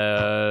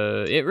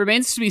it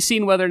remains to be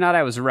seen whether or not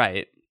I was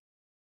right.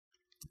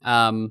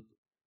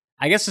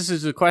 I guess this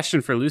is a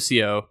question for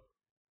Lucio.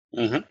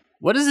 Mm-hmm.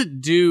 What does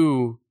it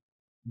do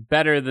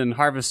better than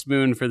Harvest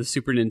Moon for the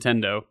Super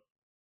Nintendo?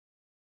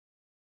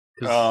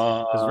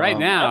 Because right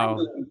now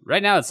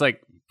it's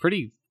like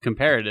pretty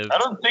comparative. I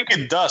don't think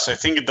it does. I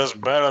think it does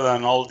better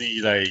than all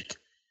the like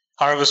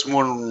Harvest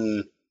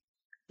Moon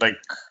like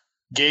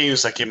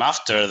games that came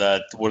after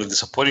that were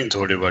disappointing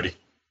to everybody.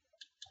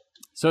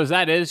 So is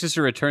that it? It's just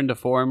a return to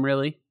form,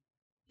 really?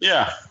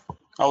 Yeah,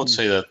 I would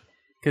say that.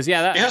 Because it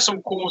has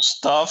some cool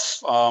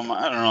stuff.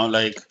 I don't know,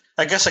 like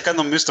I guess I kind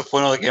of missed the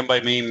point of the game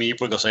by being me,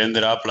 because I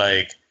ended up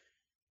like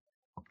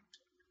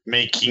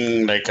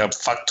making like a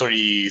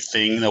factory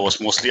thing that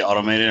was mostly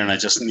automated, and I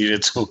just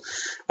needed to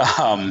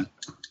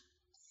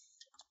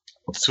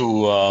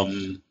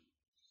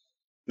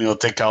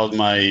take out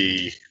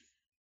my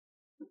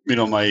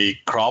my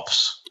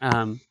crops.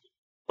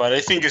 But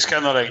I think it's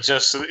kind of like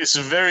it's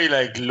a very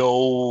like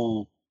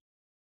low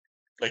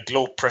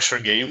pressure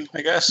game,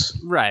 I guess.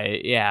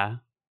 Right. Yeah.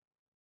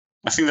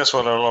 I think that's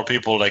what a lot of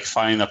people like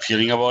find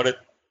appealing about it.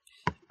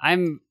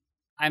 I'm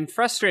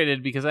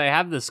frustrated because I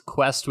have this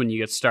quest when you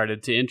get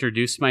started to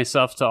introduce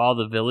myself to all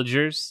the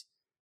villagers.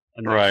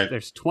 And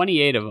there's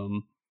 28 of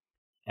them.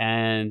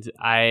 And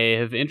I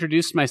have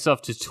introduced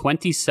myself to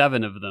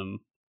 27 of them.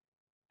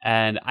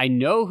 And I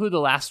know who the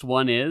last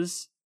one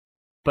is,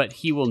 but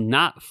he will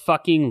not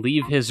fucking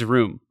leave his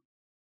room.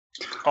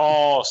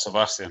 Oh,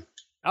 Sebastian.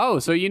 Oh,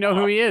 so you know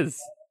who he is.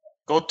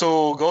 Go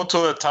to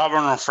the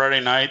tavern on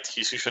Friday night.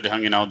 He's usually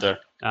hanging out there.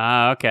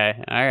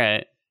 Okay. All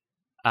right.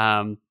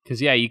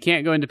 Because you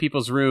can't go into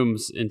people's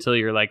rooms until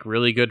you're like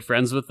really good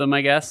friends with them,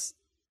 I guess.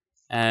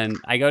 And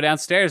I go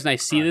downstairs and I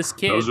see this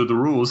kid. Those are the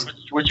rules.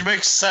 Which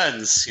makes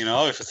sense,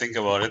 if you think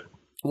about it.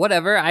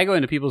 Whatever. I go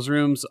into people's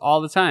rooms all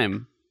the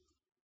time.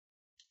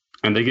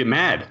 And they get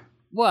mad.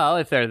 Well,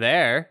 if they're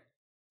there.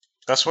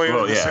 That's why you're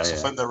in the sex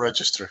offender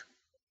register.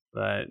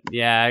 But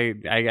yeah,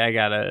 I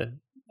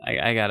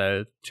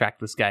gotta track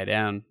this guy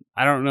down.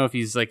 I don't know if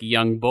he's like a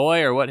young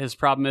boy or what his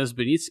problem is,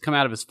 but he needs to come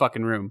out of his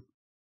fucking room.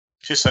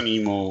 Just an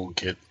emo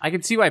kid. I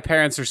can see why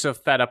parents are so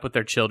fed up with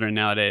their children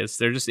nowadays.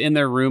 They're just in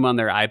their room on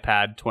their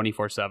iPad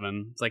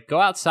 24/7. It's like, go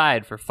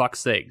outside for fuck's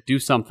sake. Do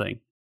something.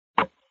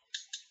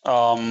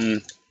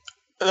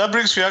 That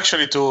brings me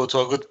actually to a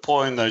good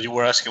point that you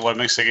were asking what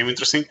makes the game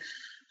interesting.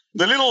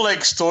 The little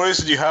like stories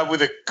that you have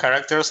with the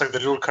characters, like the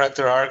little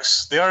character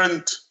arcs, they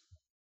aren't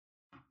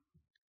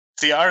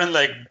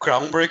like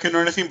groundbreaking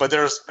or anything, but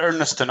they're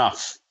earnest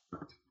enough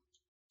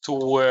to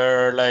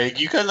where like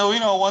you kind of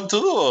want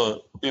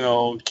to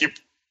keep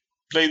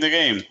playing the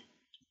game.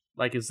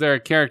 Like, is there a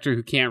character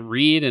who can't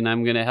read and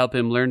I'm gonna help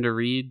him learn to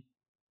read?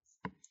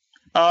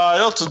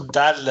 Not to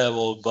that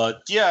level,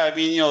 but yeah, I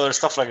mean, there's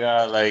stuff like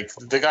that. Like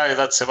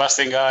that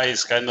Sebastian guy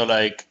is kind of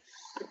like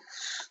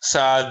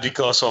sad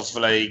because of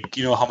like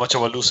how much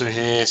of a loser he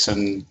is,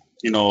 and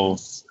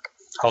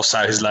how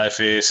sad his life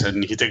is,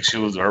 and he takes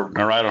you a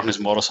ride on his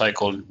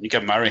motorcycle. You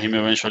can marry him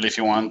eventually if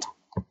you want.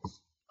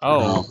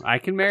 Oh, I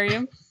can marry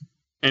him?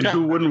 And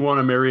who wouldn't want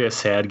to marry a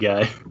sad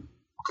guy?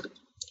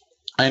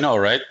 I know,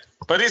 right?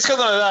 But it's kind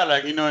of like that,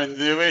 like, and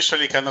they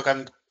eventually kind of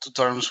come to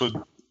terms with,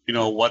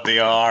 what they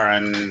are,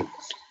 and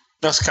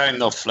that's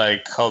kind of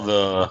like how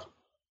the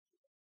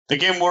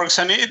game works,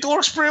 and it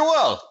works pretty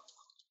well.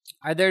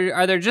 Are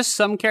there just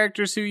some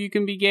characters who you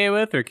can be gay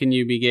with, or can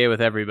you be gay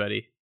with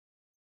everybody?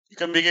 You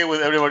can be gay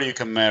with everybody you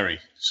can marry.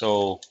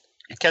 So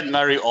you can't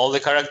marry all the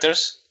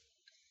characters,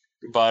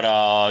 but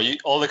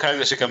all the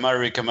characters you can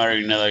marry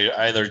in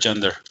either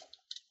gender.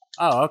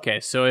 Oh, okay.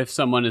 So if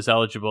someone is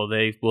eligible,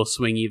 they will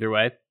swing either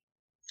way?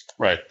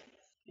 Right.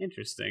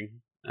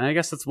 Interesting. I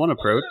guess that's one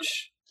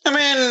approach. I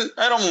mean,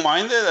 I don't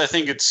mind it. I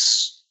think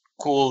it's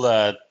cool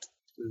that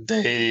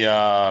they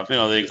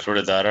they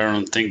included that. I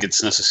don't think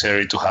it's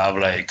necessary to have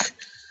like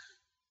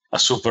a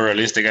super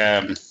realistic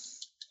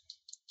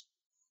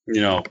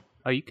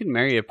Oh, you can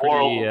marry a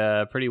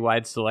pretty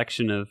wide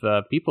selection of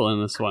people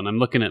in this one. I'm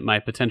looking at my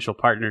potential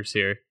partners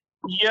here.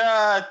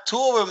 Yeah, two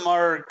of them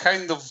are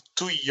kind of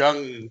too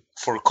young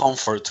for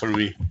comfort for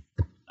me.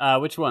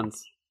 Which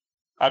ones?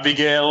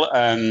 Abigail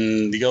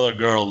and the other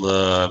girl,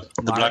 the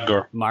black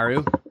girl.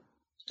 Maru?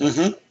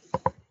 Mm-hmm.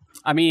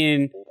 I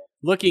mean,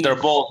 they're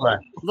both right.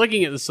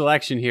 Looking at the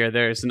selection here,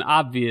 there's an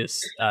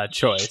obvious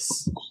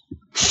choice.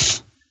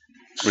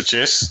 Which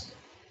is?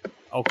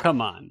 Oh,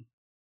 come on.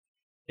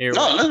 Here,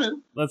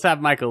 no, let's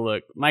have Michael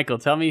look. Michael,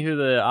 tell me who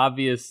the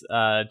obvious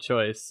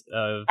choice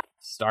of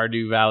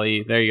Stardew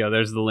Valley. There you go.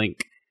 There's the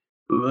link.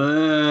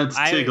 Let's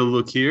take a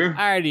look here.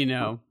 I already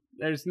know.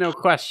 There's no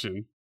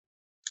question.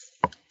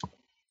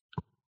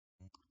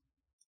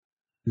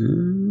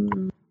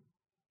 It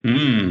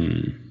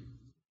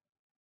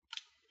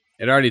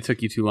already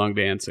took you too long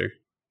to answer.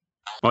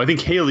 Well, I think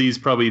Haley's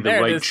probably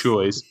the right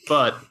choice,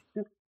 but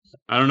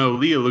I don't know.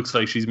 Leah looks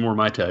like she's more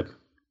my type.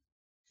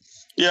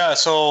 Yeah,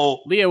 so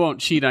Leah won't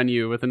cheat on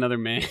you with another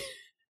man.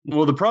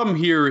 Well, the problem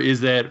here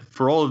is that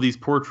for all of these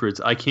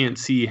portraits, I can't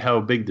see how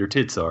big their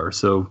tits are.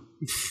 So,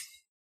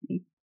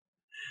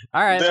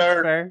 all right,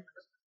 that's fair.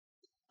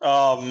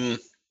 So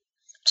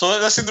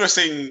that's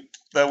interesting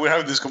that we're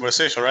having this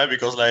conversation, right?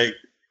 Because like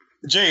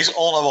Jay's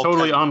all about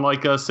totally Penny.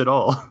 Unlike us at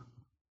all.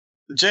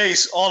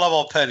 Jay's all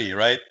about Penny,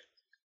 right?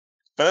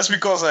 But that's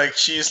because like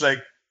she's like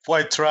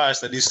white trash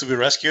that needs to be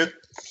rescued.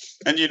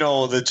 And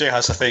that Jay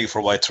has a thing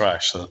for white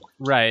trash. So.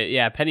 Right,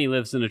 yeah. Penny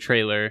lives in a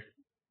trailer.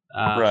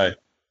 Right.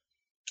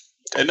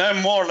 And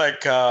I'm more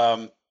like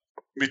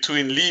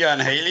between Leah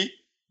and Haley.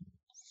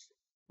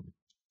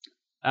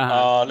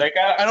 Like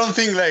I don't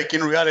think like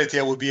in reality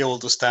I would be able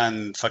to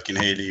stand fucking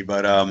Haley,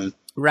 but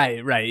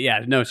Right,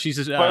 yeah. No,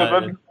 she's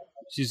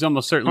she's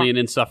almost certainly an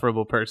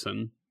insufferable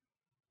person.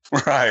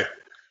 Right.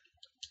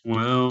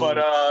 Well, but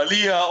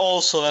Leah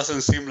also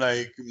doesn't seem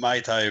like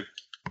my type.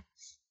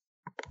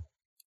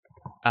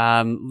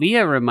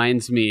 Leah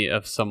reminds me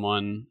of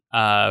someone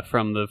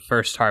from the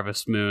first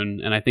Harvest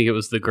Moon, and I think it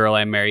was the girl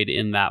I married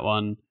in that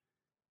one.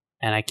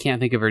 And I can't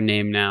think of her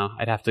name now.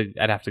 I'd have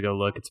to go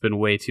look. It's been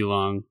way too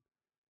long.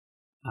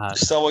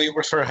 Is that why you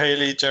prefer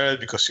Haley, Jared?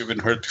 Because you've been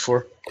hurt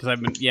before? Because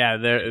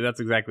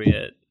that's exactly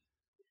it.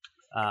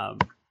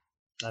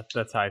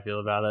 That's how I feel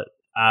about it.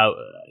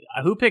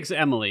 Who picks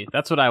Emily?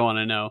 That's what I want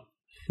to know.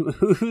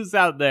 Who's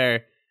out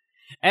there?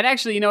 And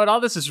actually, you know what? All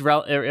this is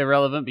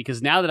irrelevant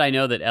because now that I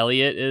know that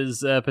Elliot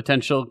is a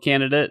potential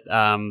candidate,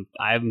 I'm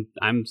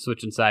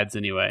switching sides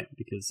anyway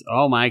because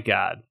oh my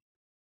god.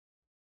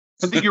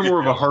 I think you're more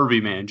of a Harvey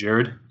man,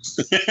 Jared.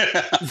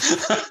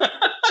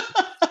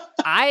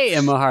 I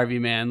am a Harvey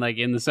man, like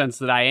in the sense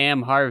that I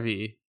am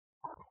Harvey.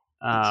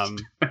 God,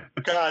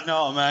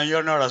 no, man,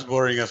 you're not as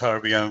boring as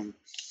Harvey. I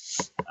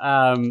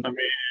mean,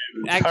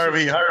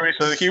 actually,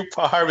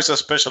 Harvey's a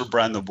special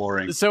brand of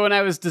boring. So when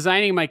I was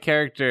designing my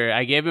character,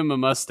 I gave him a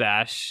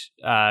mustache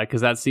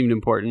because that seemed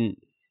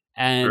important.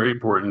 And very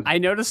important. I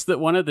noticed that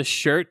one of the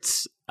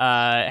shirts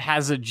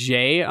has a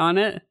J on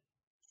it.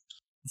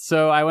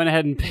 So I went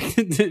ahead and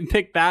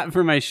picked that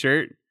for my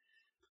shirt.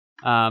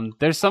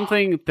 There's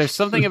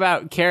something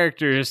about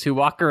characters who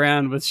walk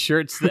around with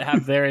shirts that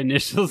have their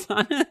initials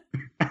on it.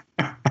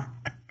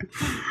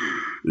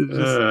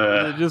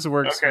 It just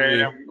works for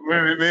me.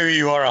 Maybe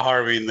you are a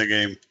Harvey in the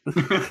game.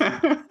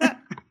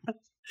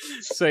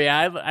 So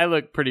yeah, I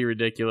look pretty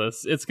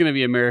ridiculous. It's going to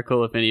be a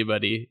miracle if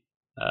anybody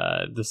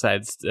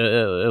elects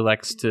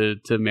to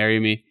marry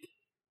me.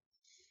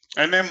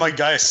 I named my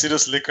guy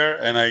Sirius Liquor,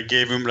 and I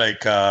gave him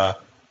like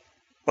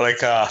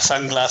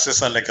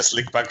sunglasses and like a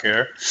slick back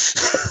hair.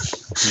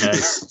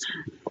 Nice.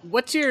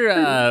 What's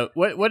your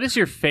what is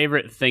your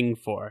favorite thing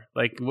for?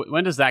 Like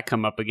when does that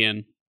come up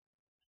again?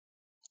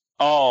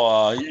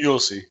 Oh, you'll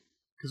see.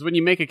 Because when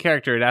you make a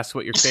character, it asks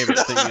what your favorite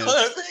thing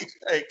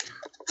is.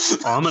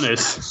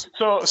 Ominous.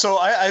 So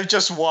I've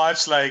just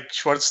watched like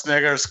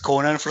Schwarzenegger's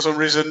Conan for some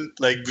reason,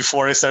 like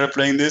before I started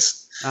playing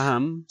this.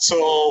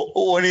 So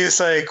when he's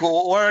like,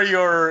 "What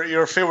are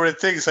your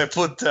favorite things?" I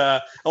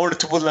wanted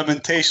to put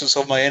Lamentations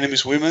of my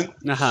enemy's women.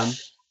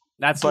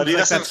 That's too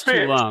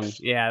long.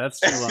 Yeah, that's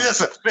too long. It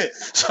doesn't fit.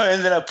 So I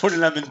ended up putting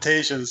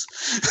Lamentations.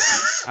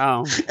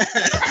 Oh.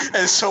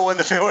 And so when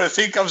the favorite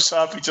thing comes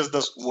up, it just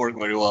doesn't work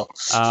very well.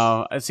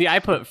 Oh, see, I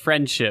put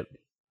Friendship.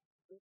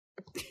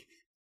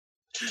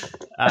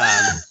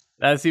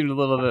 That seemed a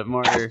little bit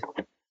more.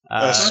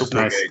 That's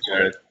super gay,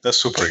 Jared. That's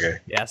super gay.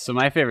 Yeah, so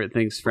my favorite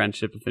thing's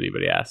Friendship, if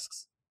anybody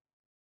asks.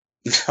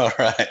 All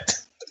right.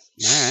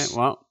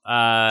 Well,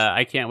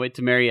 I can't wait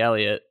to marry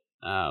Elliot.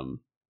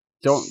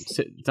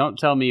 Don't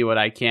tell me what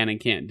I can and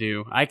can't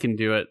do. I can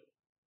do it.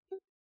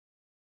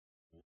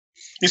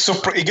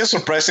 It gets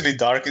surprisingly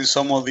dark in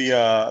some of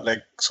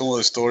the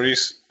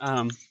stories.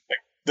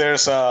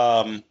 There's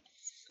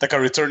like a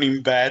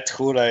returning bat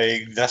who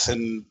like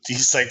doesn't.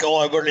 He's like, oh,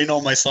 I barely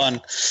know my son.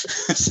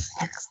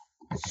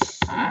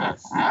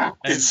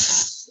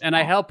 And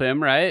I help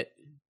him, right?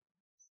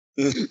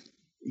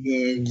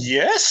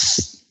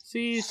 Yes.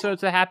 See, so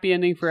it's a happy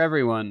ending for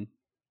everyone.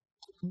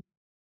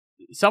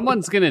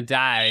 Someone's gonna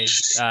die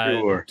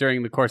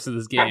during the course of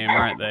this game,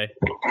 aren't they?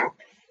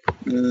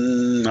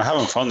 I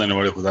haven't found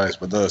anybody who dies,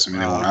 but that doesn't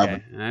mean it won't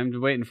happen.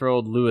 I'm waiting for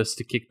old Lewis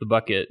to kick the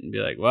bucket and be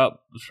like, well,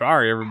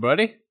 sorry,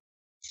 everybody.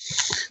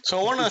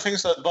 So one of the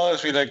things that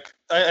bothers me, like,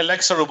 I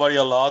like everybody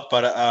a lot,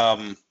 but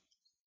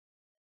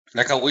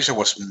like I wish there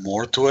was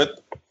more to it.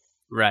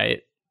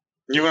 Right.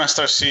 You're gonna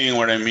start seeing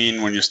what I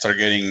mean when you start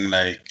getting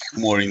like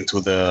more into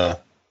the,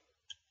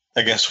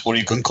 I guess what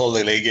you can call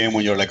the late game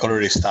when you're like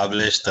already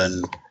established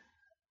and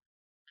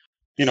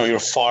your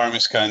farm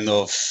is kind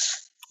of.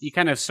 You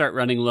kind of start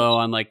running low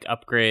on like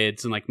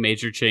upgrades and like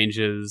major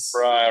changes.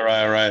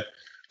 Right.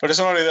 But it's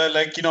not only that,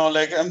 like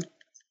I'm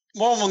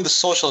more on the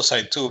social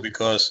side too,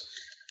 because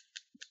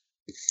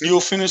you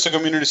finish the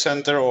community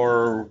center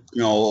or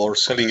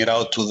selling it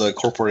out to the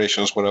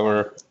corporations,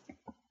 whatever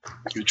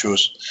you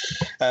choose,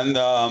 and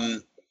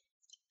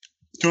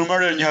you're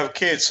married and you have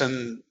kids,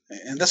 and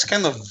that's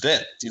kind of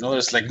it.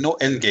 There's like no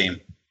end game.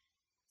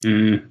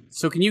 Mm.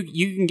 So can you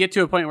can get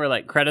to a point where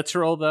like credits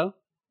roll though?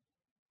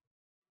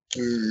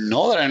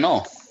 No, that I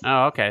know.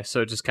 Oh, okay. So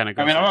it just kind of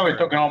goes. I mean, I'm not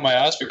talking on my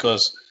ass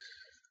because,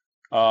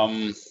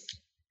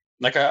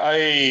 like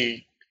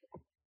I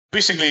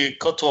basically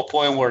got to a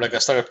point where like I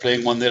started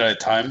playing one day at a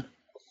time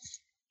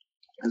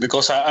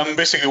because I'm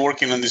basically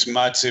working on this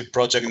massive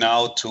project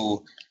now.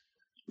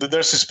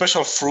 There's a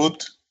special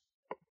fruit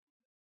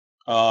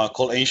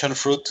called ancient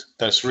fruit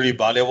that's really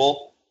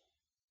valuable.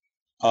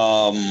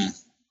 So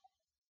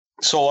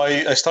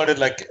I started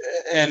like,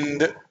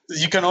 and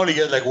you can only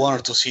get like 1 or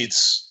 2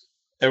 seeds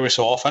every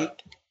so often.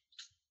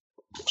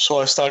 So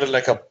I started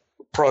like a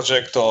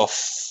project of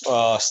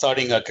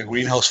starting like a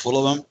greenhouse full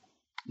of them.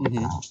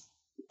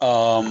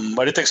 Mm-hmm.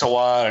 But it takes a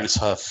while and it's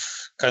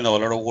kind of a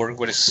lot of work,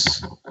 but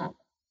it's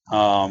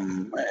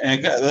and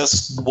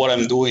that's what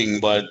I'm doing.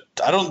 But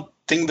I don't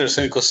think there's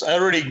any, because I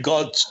already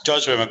got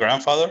judged by my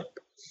grandfather,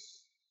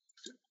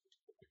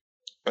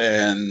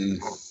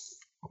 and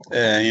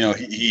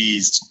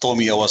he told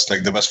me I was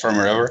like the best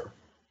farmer ever.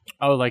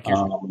 Oh, like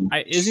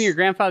isn't your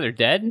grandfather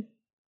dead?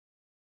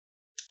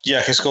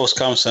 Yeah, his ghost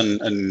comes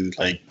and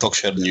like talk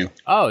shit on you.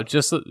 Oh,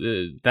 just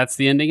that's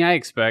the ending I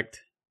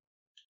expect.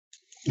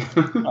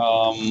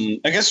 I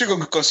guess you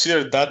could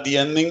consider that the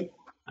ending.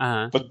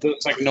 But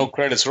there's like no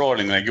credits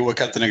rolling. Like you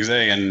wake up the next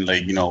day and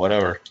like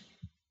whatever.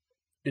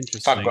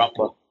 Interesting. Fuck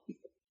Grandpa.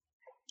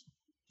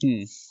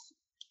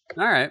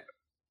 All right.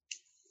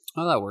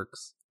 Well, that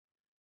works.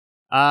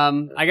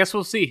 I guess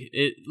we'll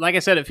see. Like I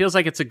said, it feels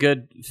like it's a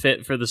good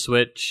fit for the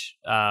Switch.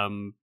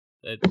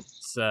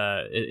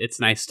 It's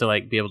nice to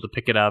like be able to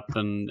pick it up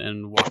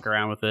and walk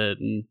around with it,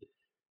 and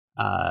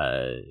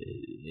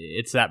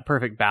it's that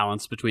perfect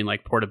balance between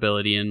like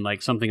portability and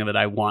like something that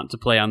I want to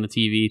play on the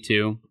TV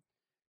too.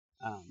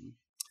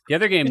 The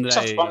other game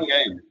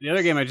the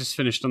other game I just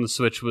finished on the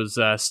Switch was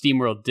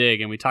SteamWorld Dig,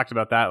 and we talked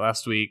about that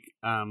last week.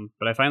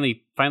 But I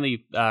finally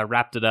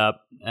wrapped it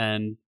up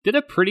and did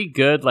a pretty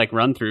good like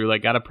run through.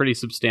 Like got a pretty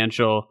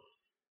substantial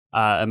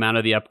amount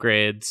of the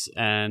upgrades,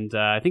 and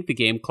I think the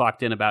game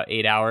clocked in about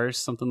 8 hours,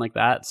 something like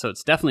that. So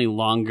it's definitely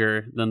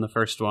longer than the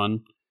first one.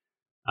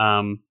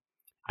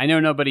 I know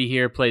nobody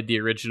here played the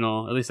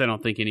original. At least I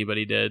don't think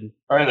anybody did.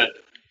 Right.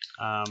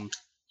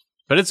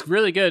 But it's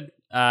really good.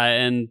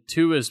 And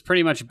 2 is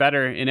pretty much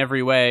better in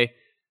every way.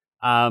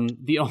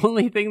 The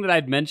only thing that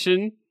I'd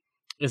mention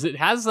is it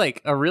has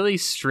like a really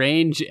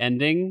strange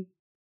ending.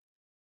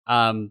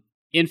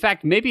 In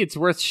fact, maybe it's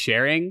worth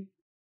sharing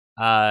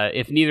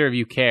if neither of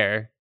you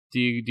care. Do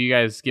you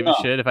guys give a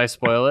shit if I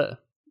spoil it?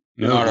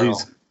 No,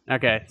 please.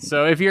 Okay,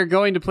 so if you're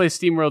going to play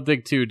SteamWorld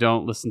Dig 2,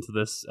 don't listen to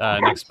this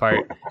next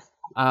part.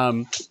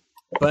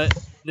 But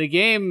the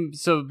game,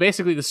 so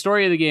basically the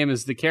story of the game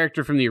is the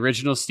character from the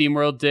original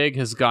SteamWorld Dig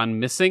has gone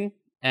missing,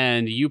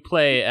 and you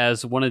play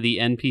as one of the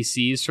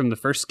NPCs from the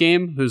first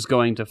game who's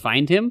going to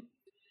find him.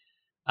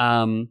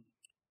 And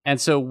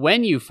so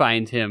when you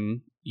find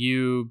him,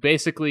 you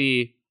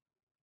basically...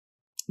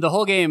 The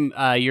whole game,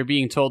 you're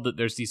being told that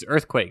there's these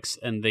earthquakes,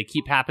 and they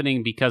keep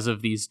happening because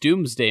of these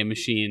doomsday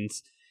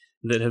machines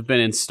that have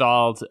been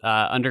installed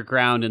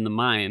underground in the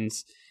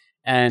mines.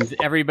 And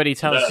everybody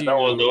tells you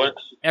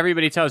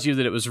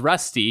that it was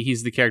Rusty.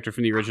 He's the character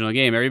from the original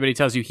game. Everybody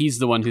tells you he's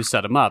the one who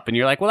set him up, and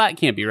you're like, well, that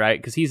can't be right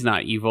because he's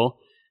not evil,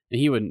 and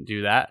he wouldn't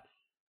do that.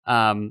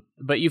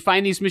 But you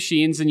find these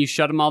machines and you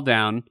shut them all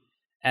down.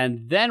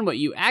 And then what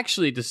you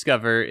actually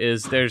discover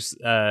is there's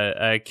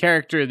a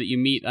character that you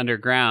meet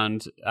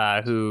underground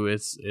who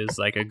is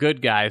like a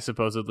good guy,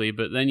 supposedly.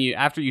 But then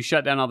after you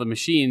shut down all the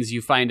machines,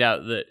 you find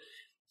out that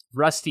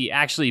Rusty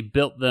actually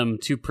built them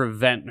to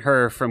prevent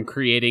her from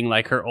creating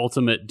like her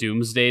ultimate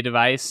doomsday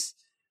device,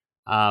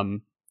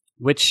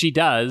 which she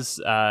does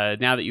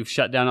now that you've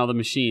shut down all the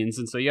machines.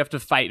 And so you have to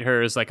fight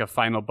her as like a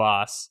final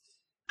boss.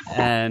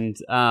 And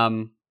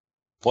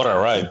what a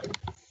ride.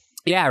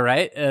 Yeah,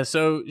 right.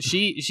 So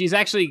she's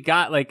actually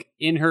got like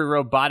in her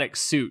robotic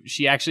suit,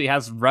 she actually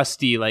has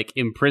Rusty like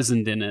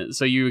imprisoned in it.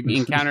 So you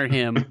encounter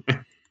him,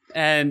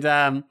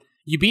 and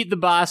you beat the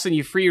boss and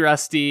you free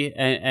Rusty,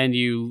 and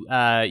you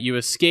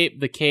escape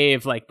the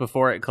cave like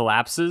before it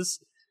collapses.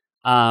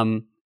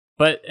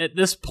 But at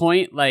this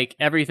point, like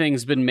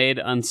everything's been made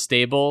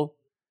unstable,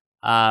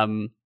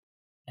 and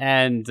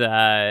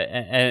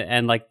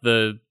like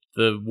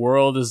the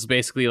world is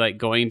basically like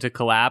going to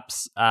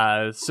collapse.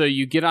 So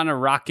you get on a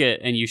rocket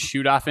and you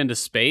shoot off into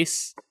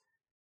space,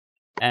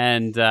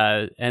 and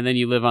then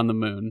you live on the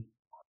moon,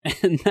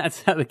 and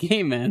that's how the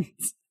game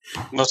ends.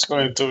 That's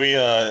going to be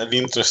an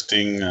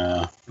interesting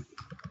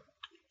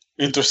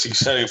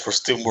setting for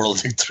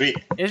SteamWorld Dig 3.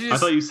 I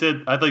thought you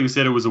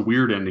said it was a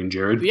weird ending,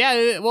 Jared.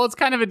 Yeah, well, it's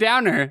kind of a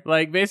downer.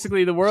 Like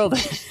basically, the world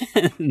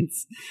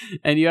ends,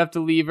 and you have to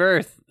leave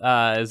Earth.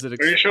 Are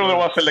you sure there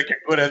wasn't like a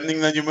good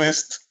ending that you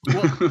missed?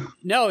 Well,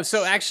 no.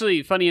 So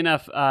actually, funny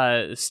enough,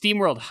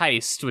 SteamWorld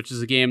Heist, which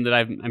is a game that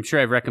I'm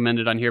sure I've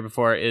recommended on here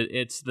before.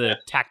 It's the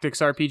tactics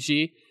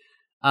RPG.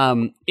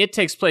 It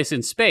takes place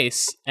in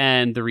space,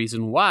 and the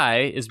reason why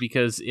is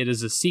because it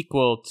is a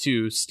sequel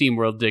to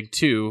SteamWorld Dig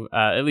 2,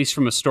 at least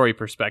from a story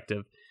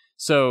perspective.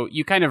 So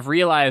you kind of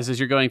realize as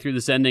you're going through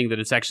this ending that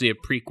it's actually a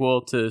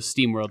prequel to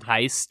SteamWorld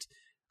Heist.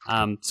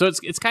 So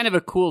it's kind of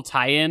a cool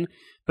tie-in,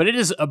 but it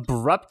is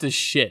abrupt as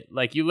shit.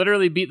 Like you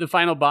literally beat the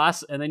final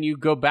boss, and then you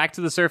go back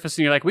to the surface,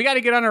 and you're like, "We got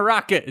to get on a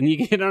rocket," and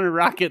you get on a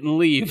rocket and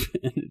leave.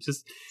 And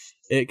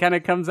it kind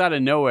of comes out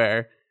of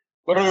nowhere.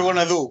 What do we want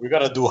to do? We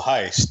gotta do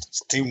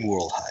heist,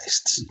 SteamWorld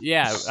Heist.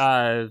 Yeah,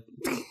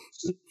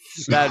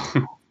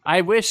 that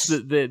I wish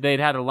that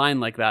they'd had a line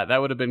like that. That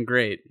would have been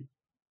great.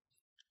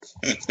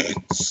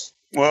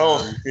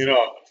 Well,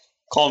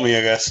 call me,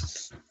 I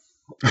guess.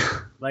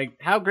 Like,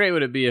 how great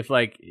would it be if,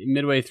 like,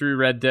 midway through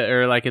Red Dead,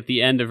 or like at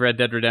the end of Red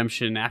Dead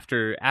Redemption,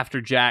 after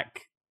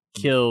Jack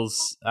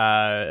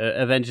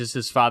avenges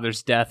his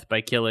father's death by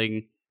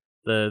killing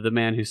the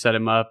man who set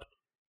him up,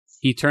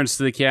 he turns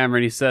to the camera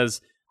and he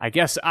says, "I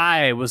guess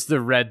I was the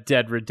Red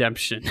Dead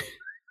Redemption."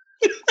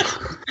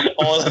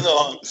 All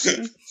along.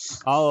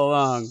 All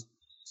along.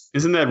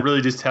 Isn't that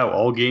really just how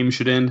all games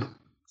should end?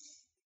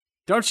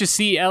 Don't you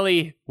see,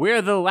 Ellie?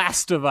 We're the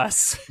last of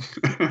us.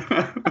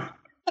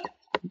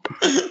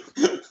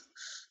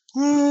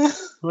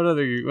 What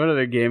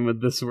other game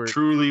would this work?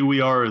 Truly,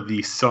 we are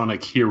the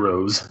Sonic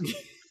heroes.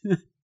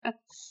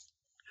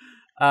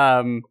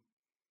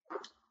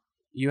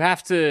 You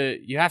have to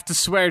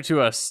swear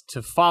to us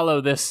to follow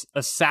this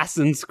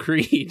Assassin's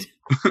Creed.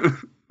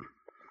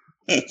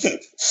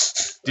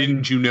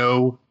 Didn't you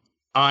know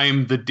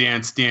I'm the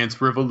Dance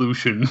Dance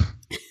Revolution?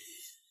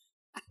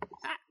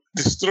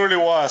 This truly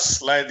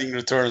was Lightning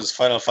Returns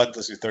Final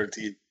Fantasy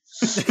 13.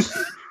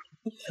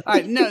 All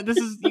right, no, this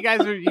is you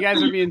guys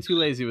are being too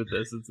lazy with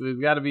this. It's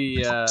got to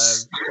be.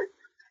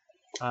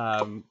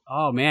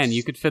 Oh man,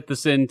 you could fit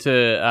this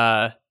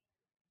into.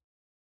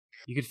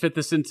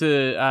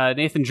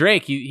 Nathan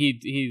Drake.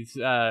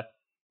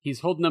 He's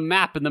holding a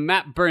map, and the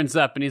map burns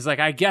up, and he's like,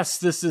 "I guess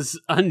this is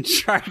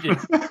Uncharted."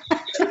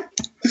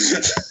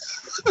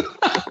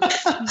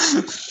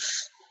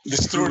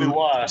 This truly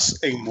was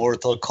a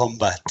Mortal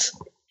Kombat.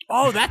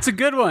 Oh, that's a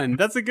good one.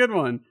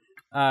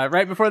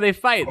 Right before they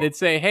fight, they'd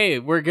say, "Hey,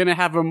 we're gonna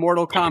have a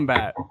Mortal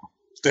Kombat."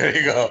 There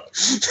you go.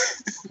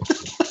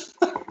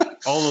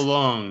 All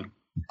along,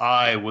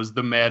 I was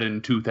the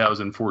Madden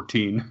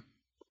 2014.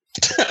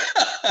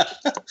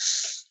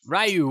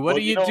 Ryu, what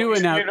are you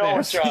doing out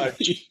there?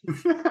 Judge,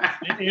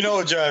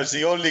 Judge,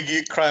 the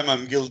only crime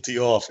I'm guilty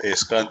of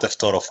is Grand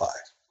Theft Auto 5.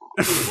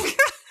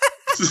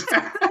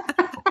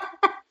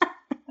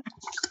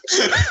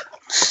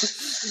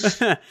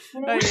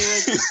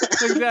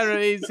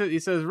 He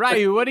says,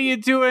 Ryu, what are you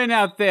doing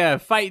out there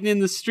fighting in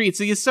the streets?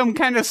 Are you some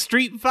kind of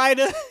street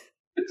fighter?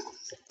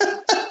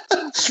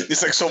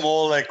 It's like some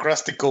old like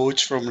crusty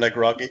coach from like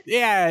Rocky.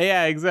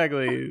 Yeah,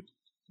 exactly.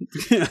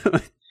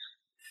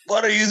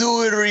 What are you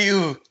doing,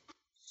 Ryu?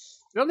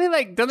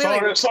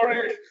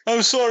 Sorry.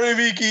 I'm sorry,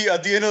 Vicky.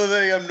 At the end of the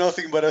day, I'm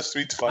nothing but a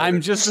street fighter.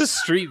 I'm just a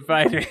street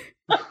fighter.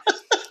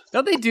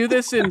 Don't they do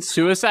this in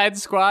Suicide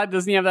Squad?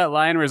 Doesn't he have that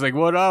line where he's like,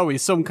 what are we,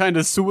 some kind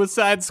of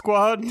Suicide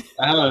Squad?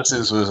 I haven't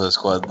seen Suicide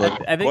Squad,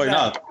 but why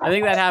not? I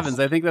think that happens.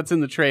 I think that's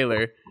in the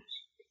trailer.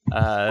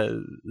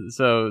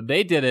 So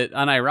they did it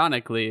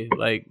unironically.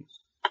 Like,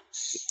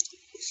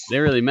 they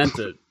really meant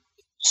it.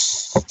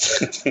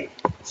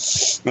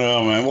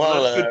 Oh, man.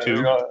 Well,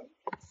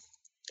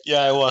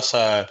 it was,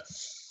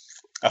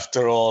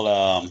 after all,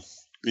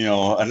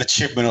 an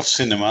achievement of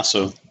cinema,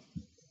 so...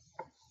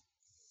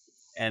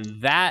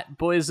 And that,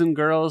 boys and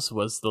girls,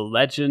 was The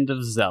Legend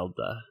of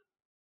Zelda.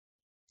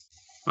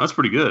 That's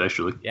pretty good,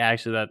 actually. Yeah,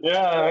 actually,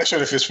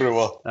 it fits pretty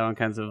well. That one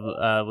kind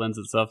of lends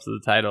itself to the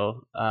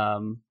title.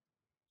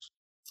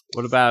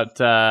 What about...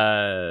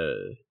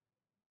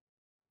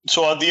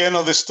 So at the end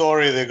of the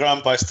story, the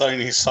grandpa is telling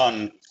his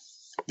son,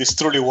 this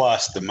truly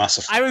was the Mass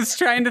Effect. I was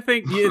trying to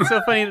think... It's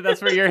so funny that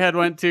that's where your head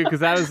went to,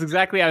 because I was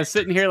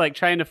sitting here like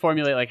trying to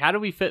formulate, like, how do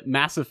we fit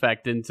Mass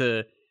Effect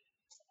into...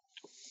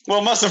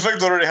 Well, Mass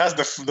Effect already has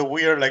the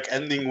weird like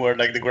ending where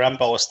like the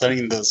grandpa was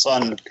telling the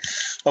son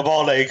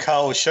about like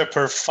how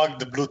Shepard fucked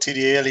the blue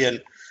titty alien.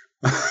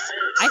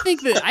 I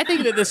think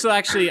that this will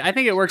actually. I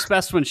think it works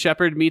best when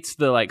Shepard meets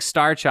the like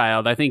Star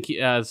Child. I think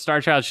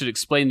Star Child should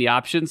explain the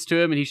options to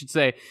him, and he should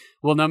say,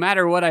 "Well, no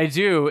matter what I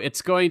do,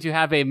 it's going to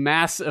have a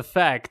mass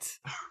effect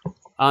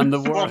on the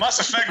world." Well, Mass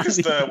Effect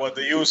is what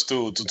they use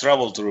to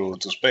travel through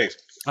to space.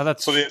 Oh,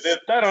 that's so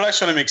that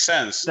actually makes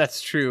sense.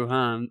 That's true,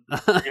 huh?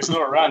 It's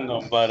not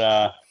random, but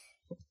I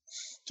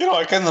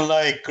kind of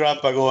like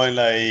Grandpa going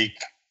like,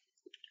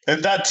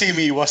 and that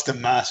TV was the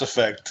Mass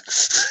Effect.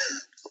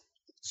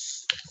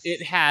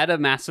 It had a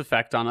mass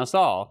effect on us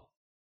all.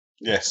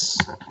 Yes,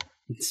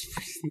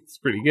 it's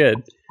pretty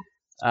good.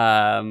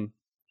 And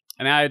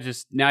now I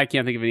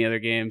can't think of any other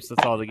games.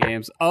 That's all the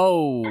games.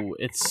 Oh,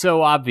 it's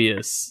so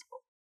obvious.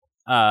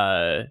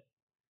 There's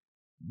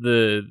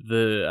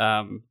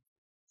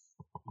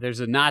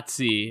a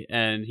Nazi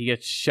and he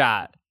gets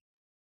shot.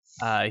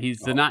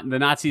 The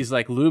Nazi's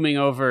like looming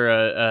over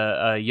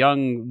a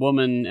young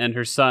woman and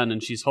her son,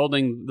 and she's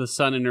holding the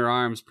son in her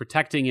arms,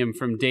 protecting him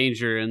from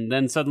danger. And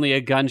then suddenly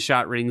a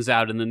gunshot rings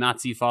out, and the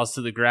Nazi falls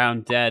to the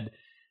ground dead.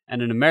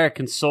 And an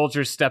American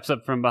soldier steps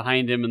up from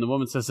behind him, and the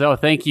woman says, "Oh,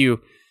 thank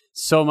you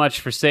so much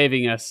for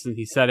saving us." And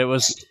he said, "It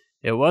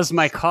was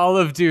my call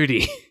of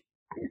duty."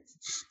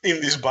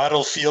 In this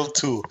battlefield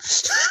too.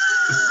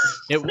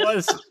 It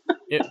was.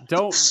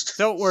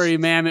 Don't worry,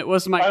 ma'am. It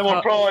was my. I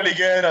will probably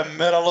get a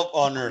Medal of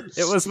Honor.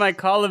 It was my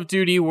Call of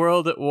Duty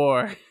World at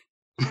War.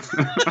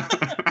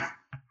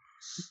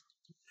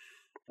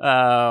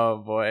 Oh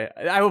boy,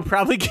 I will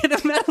probably get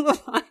a Medal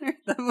of Honor.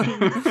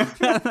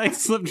 That like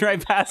slipped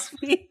right past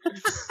me.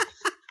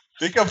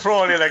 They can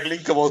probably like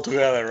link them all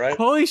together, right?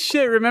 Holy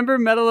shit! Remember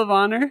Medal of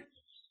Honor?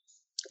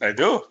 I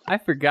do. I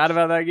forgot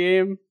about that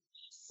game.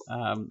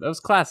 That was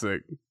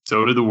classic.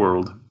 So did the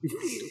world.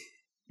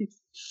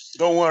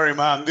 Don't worry,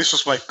 man. This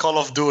was my Call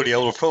of Duty. I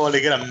will probably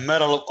get a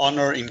Medal of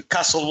Honor in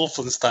Castle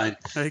Wolfenstein.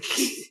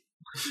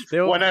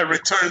 When I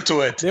return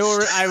to it.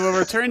 I will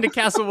return to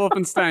Castle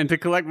Wolfenstein to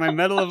collect my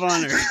Medal of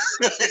Honor.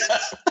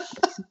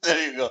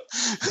 There you go.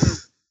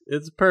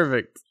 It's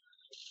perfect.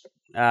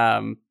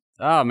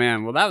 Oh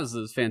man, well that was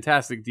a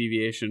fantastic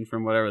deviation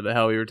from whatever the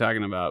hell we were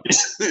talking about.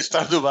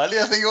 Stardew Valley,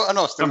 I think. Oh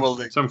no, SteamWorld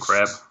Dig. Some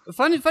crap.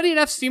 Funny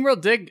enough,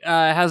 SteamWorld Dig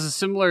has a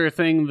similar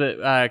thing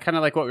that kind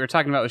of like what we were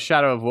talking about with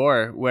Shadow of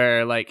War,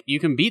 where like you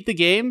can beat the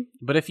game,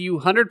 but if you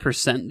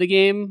 100% the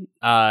game,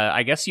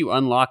 I guess you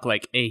unlock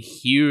like a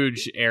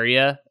huge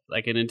area,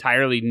 like an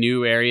entirely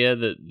new area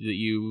that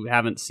you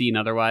haven't seen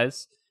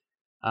otherwise.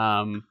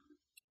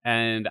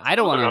 And I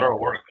don't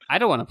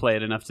want to play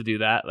it enough to do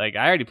that. Like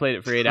I already played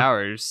it for 8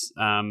 hours.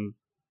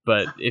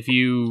 But if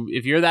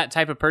you're that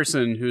type of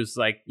person who's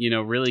like,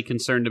 really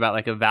concerned about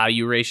like a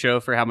value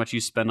ratio for how much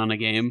you spend on a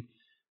game,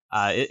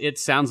 it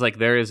sounds like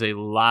there is a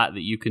lot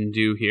that you can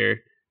do here.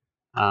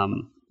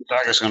 Doug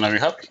is gonna be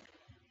happy.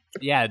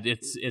 Yeah,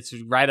 it's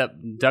right up.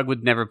 Doug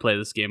would never play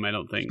this game, I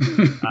don't think.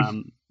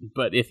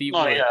 But if he,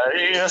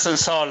 it doesn't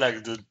sound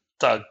like the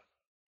Doug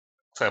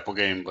type of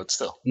game, but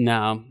still,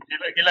 no,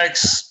 he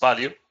likes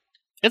value.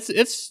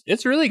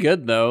 It's really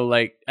good though.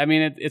 Like, I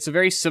mean, it's a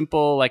very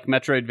simple like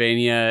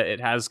Metroidvania.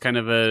 It has kind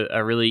of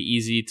a really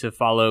easy to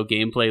follow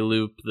gameplay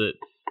loop that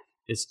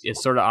is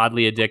sort of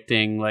oddly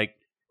addicting. Like,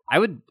 I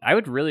would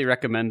really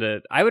recommend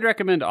it. I would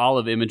recommend all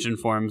of Image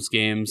 & Form's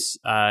games.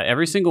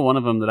 Every single one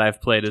of them that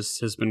I've played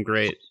has been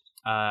great.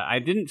 I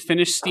didn't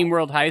finish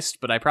SteamWorld Heist,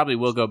 but I probably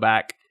will go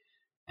back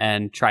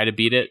and try to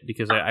beat it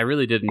because I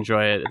really did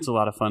enjoy it. It's a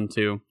lot of fun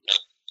too.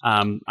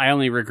 I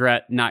only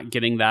regret not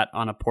getting that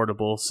on a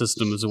portable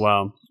system as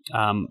well.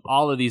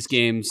 All of these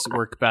games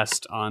work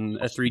best on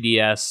a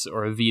 3DS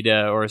or a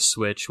Vita or a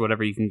Switch,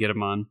 whatever you can get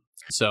them on.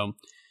 So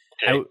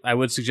I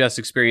would suggest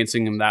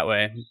experiencing them that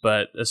way.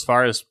 But as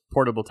far as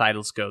portable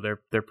titles go,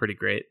 they're pretty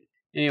great.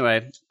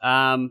 Anyway,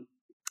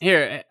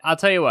 here, I'll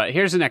tell you what.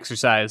 Here's an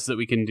exercise that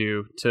we can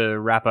do to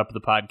wrap up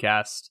the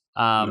podcast.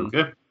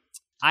 Okay.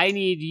 I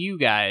need you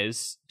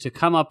guys to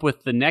come up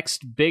with the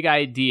next big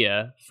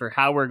idea for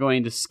how we're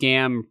going to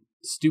scam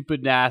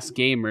stupid-ass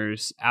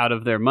gamers out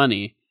of their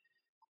money.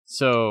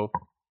 So,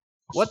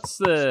 what's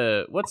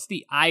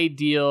the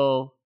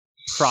ideal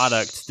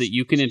product that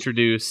you can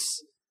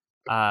introduce,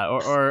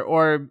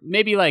 or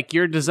maybe like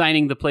you're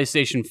designing the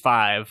PlayStation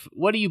 5?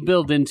 What do you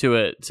build into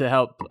it to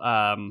help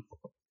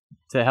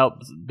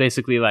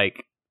basically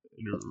like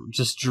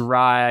just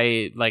draw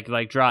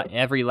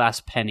every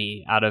last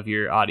penny out of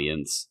your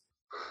audience?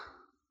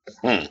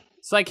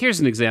 It's like,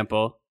 here's an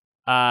example.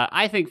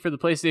 I think for the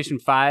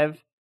PlayStation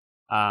 5,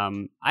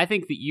 I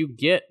think that you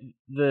get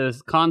the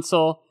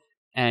console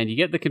and you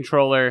get the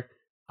controller,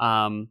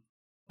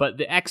 but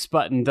the X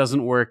button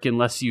doesn't work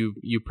unless you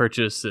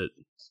purchase it.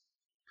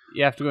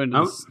 You have to go into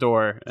the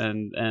store,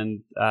 and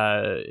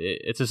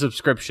it's a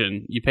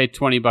subscription. You pay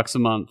 $20 a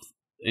month,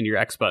 and your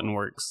X button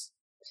works.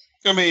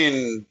 I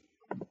mean,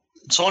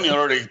 Sony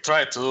already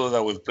tried to do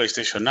that with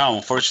PlayStation Now.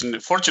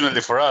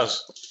 Fortunately for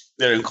us,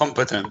 they're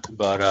incompetent,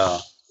 but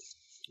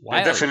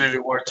they definitely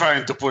were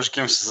trying to push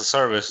games as a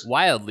service.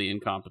 Wildly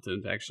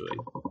incompetent, actually.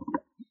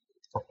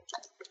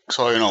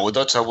 So, we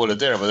dodged a bullet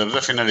there, but they're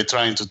definitely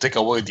trying to take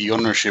away the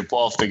ownership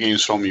of the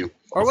games from you.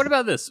 Or what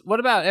about this? What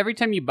about every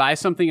time you buy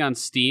something on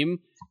Steam,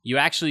 you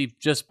actually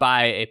just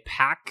buy a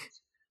pack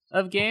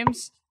of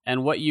games,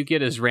 and what you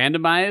get is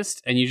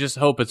randomized, and you just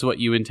hope it's what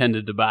you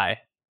intended to buy?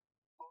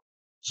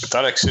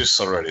 That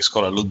exists already. It's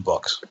called a loot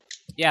box.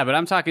 Yeah, but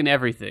I'm talking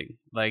everything.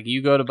 Like,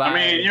 you go to buy... I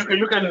mean, you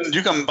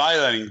can buy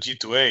that in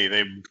G2A.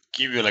 They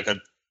give you like a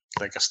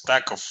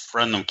stack of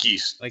random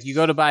keys. Like, you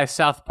go to buy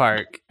South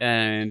Park,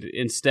 and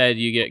instead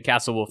you get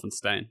Castle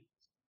Wolfenstein.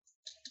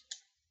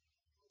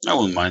 I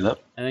wouldn't mind that.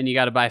 And then you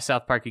got to buy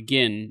South Park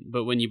again,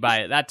 but when you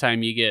buy it that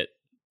time, you get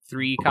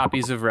 3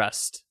 copies of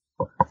Rust.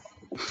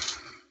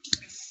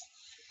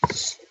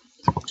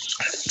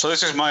 So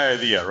this is my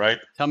idea, right?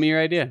 Tell me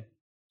your idea.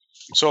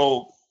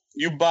 So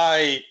you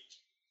make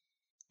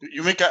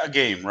a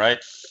game, right?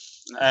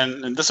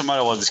 And it doesn't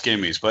matter what this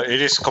game is, but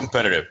it is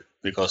competitive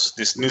because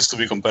this needs to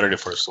be competitive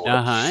first of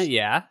all.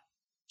 Yeah.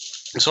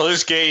 So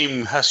this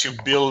game has you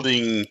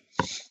building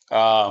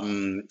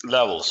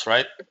levels,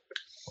 right?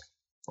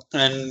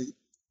 And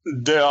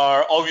there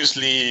are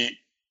obviously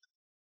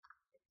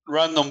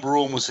random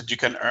rooms that you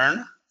can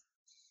earn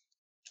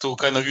to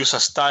kind of use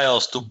as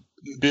tiles to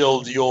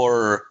build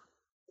your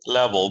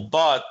level,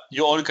 but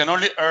you can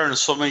only earn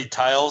so many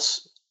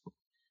tiles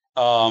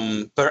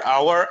per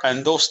hour,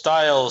 and those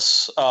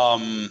tiles are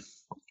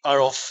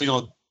of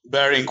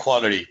varying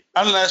quality,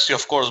 unless you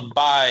of course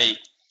buy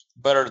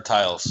better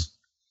tiles,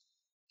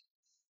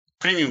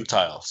 premium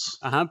tiles.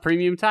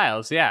 Premium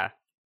tiles, yeah.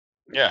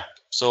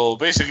 So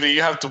basically,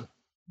 you have to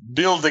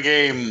build the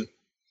game,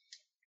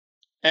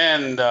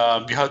 and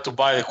you have to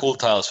buy the cool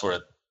tiles for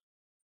it.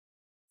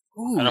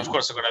 Ooh. And of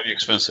course, they're going to be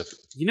expensive.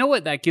 You know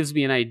what that gives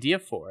me an idea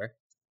for?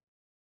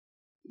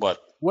 What?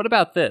 What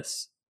about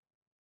this?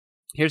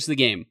 Here's the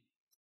game.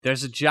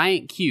 There's a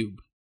giant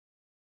cube,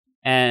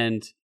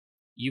 and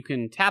you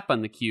can tap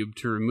on the cube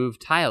to remove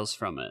tiles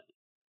from it.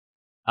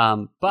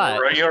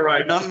 But you're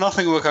right.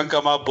 Nothing we can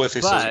come up with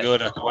is as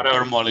good as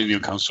whatever Molyneux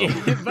comes from.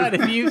 But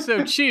if you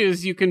so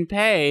choose, you can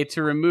pay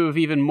to remove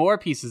even more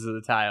pieces of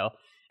the tile.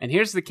 And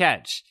here's the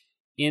catch.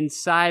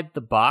 inside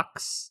the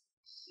box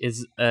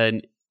is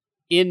an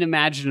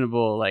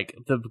unimaginable, like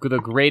the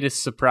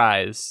greatest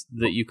surprise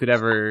that you could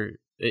ever.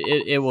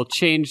 It will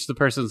change the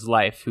person's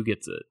life who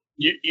gets it.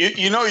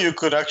 You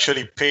could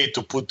actually pay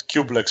to put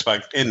Cublex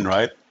back in,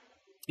 right?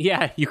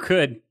 Yeah, you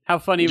could. How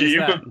funny was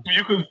that?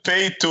 You could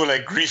pay to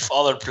like grief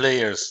other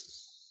players.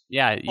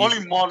 Yeah,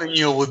 only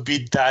Molyneux would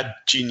be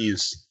that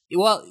genius.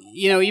 Well,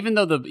 even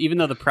though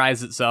the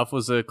prize itself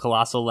was a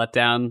colossal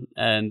letdown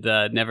and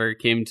never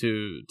came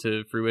to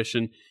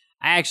fruition,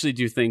 I actually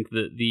do think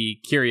that the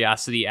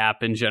Curiosity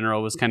app in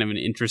general was kind of an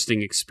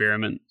interesting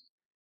experiment.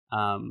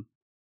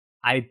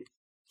 I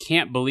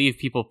can't believe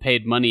people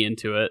paid money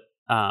into it,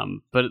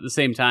 but at the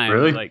same time,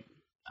 really? like,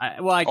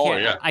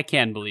 I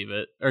can believe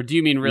it. Or do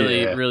you mean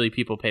really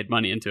people paid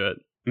money into it?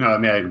 No, I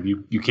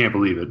mean you can't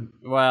believe it.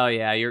 Well,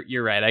 yeah,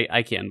 you're right.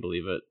 I can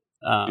believe it.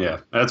 Yeah,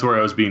 that's where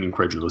I was being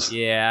incredulous.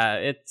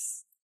 Yeah,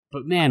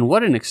 but man,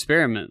 what an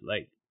experiment!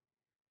 Like,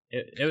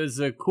 it was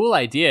a cool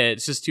idea.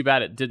 It's just too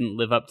bad it didn't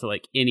live up to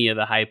like any of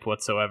the hype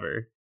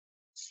whatsoever.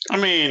 I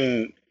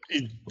mean,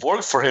 it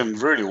worked for him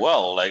really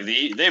well. Like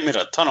they made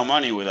a ton of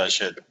money with that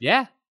shit.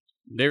 Yeah,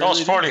 that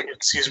was probably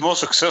his most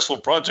successful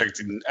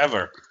project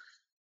ever.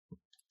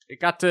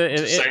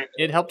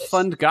 It helped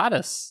fund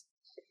Goddess,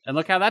 and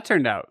look how that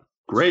turned out.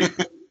 Great.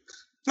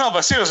 No,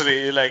 but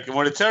seriously, like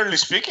monetarily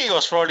speaking, it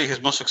was probably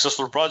his most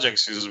successful project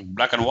since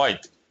Black and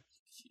White.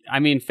 I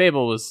mean,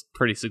 Fable was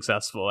pretty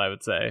successful, I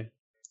would say.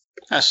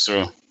 That's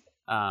true.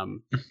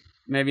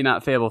 Maybe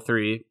not Fable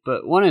 3,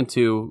 but 1 and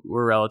 2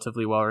 were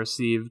relatively well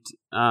received,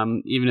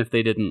 even if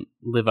they didn't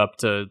live up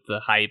to the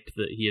hype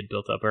that he had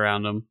built up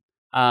around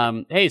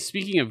them. Hey,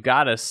 speaking of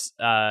Goddess,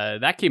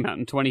 that came out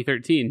in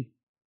 2013.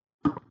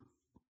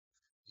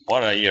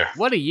 What a year.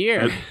 What a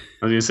year. I was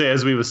going to say,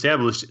 as we've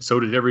established, so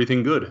did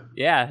everything good.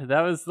 Yeah,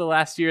 that was the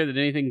last year that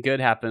anything good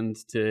happened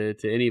to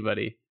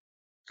anybody.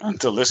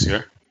 Until this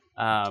year.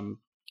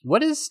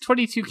 What is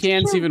 22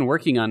 Cans even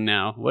working on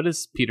now? What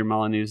is Peter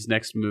Molyneux's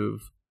next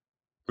move?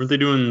 Weren't they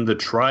doing the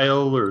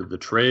trial or the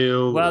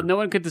trail? Well, no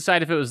one could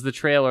decide if it was the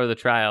trail or the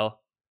trial.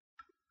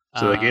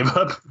 So they gave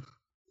up?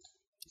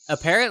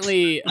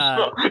 Apparently,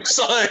 it's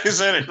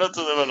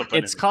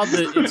called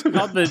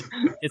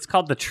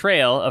the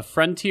Trail, a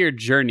Frontier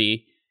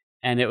Journey,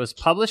 and it was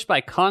published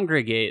by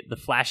Congregate, the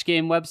Flash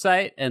game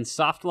website, and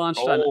soft launched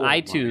on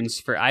iTunes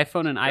for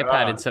iPhone and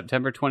iPad in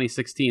September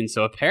 2016.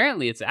 So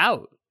apparently, it's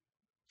out.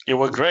 It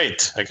was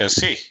great. I can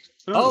see.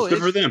 Oh, good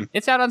for them.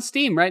 It's out on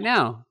Steam right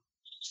now.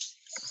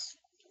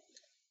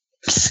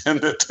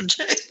 Send it to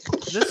Jay.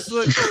 This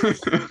looks.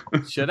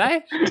 Should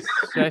I?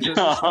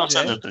 I'll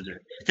send it to Jay.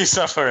 He's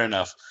not fair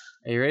enough.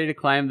 Are you ready to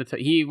climb the?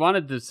 He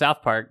wanted the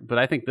South Park, but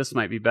I think this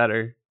might be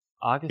better.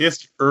 He has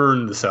to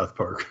earn the South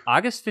Park.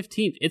 August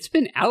 15th. It's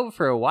been out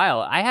for a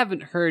while. I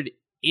haven't heard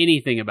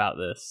anything about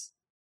this.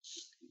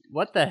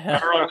 What the hell? I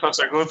don't know if that's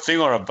a good thing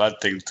or a bad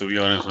thing, to be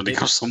honest, when it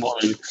comes to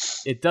modding.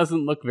 It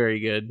doesn't look very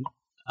good.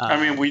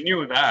 I mean, we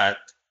knew that.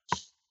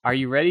 Are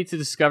you ready to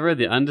discover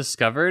the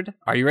undiscovered?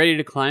 Are you ready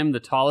to climb the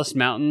tallest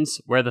mountains,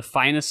 wear the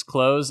finest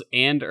clothes,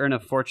 and earn a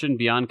fortune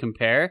beyond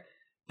compare?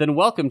 Then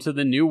welcome to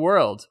the new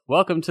world.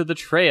 Welcome to the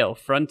Trail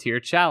Frontier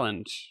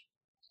Challenge.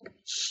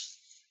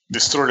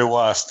 This truly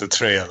was the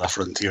Trail, a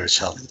Frontier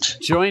Challenge.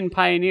 Join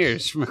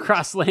pioneers from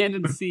across land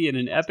and sea in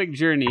an epic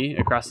journey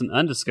across an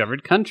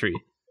undiscovered country.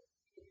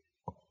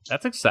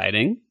 That's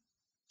exciting.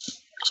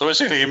 So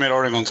basically, you made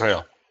Oregon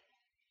Trail.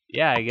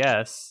 Yeah, I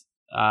guess.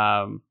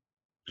 Can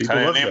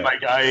I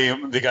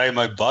name the guy in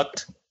my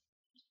butt?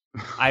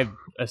 I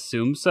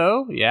assume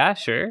so. Yeah,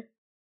 sure.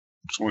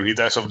 So when he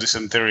dies of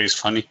dysentery, it's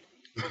funny.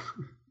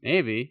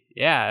 Maybe.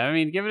 Yeah, I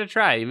mean, give it a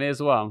try. You may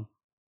as well.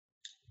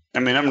 I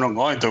mean, I'm not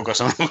going to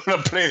because I'm not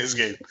going to play this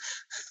game.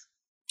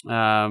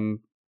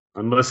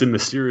 Unless it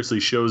mysteriously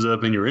shows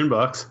up in your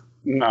inbox.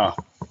 No,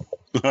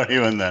 not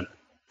even then.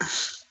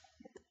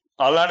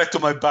 I'll add it to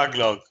my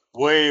backlog.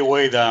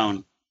 Way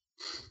down.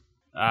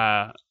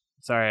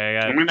 Sorry,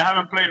 I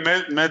haven't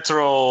played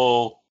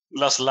Metro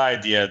Last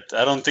Light yet.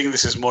 I don't think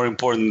this is more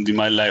important in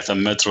my life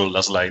than Metro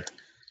Last Light.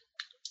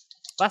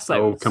 Last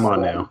Light. Come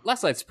on now.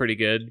 Last Light's pretty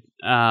good.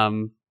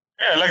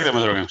 Yeah, I like the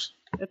Metro games.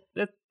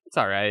 It's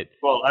all right.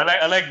 Well,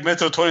 I like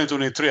Metro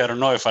 2023. I don't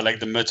know if I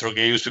like the Metro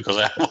games because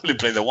I only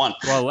played the one.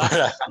 Well,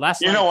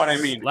 Last you know what I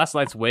mean. Last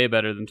Light's way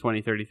better than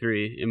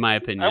 2033, in my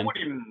opinion. I would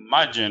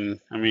imagine.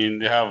 I mean,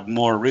 they have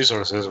more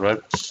resources, right?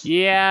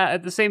 Yeah.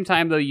 At the same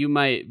time, though, you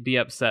might be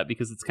upset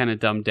because it's kind of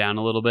dumbed down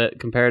a little bit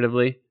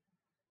comparatively.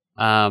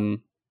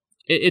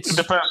 It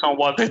depends on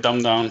what they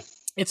dumb down.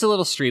 It's a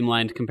little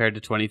streamlined compared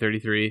to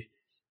 2033.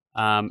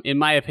 In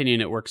my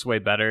opinion, it works way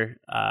better.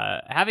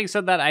 Having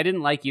said that, I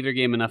didn't like either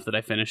game enough that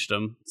I finished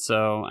them,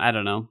 so I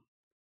don't know.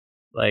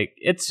 Like,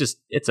 it's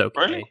okay.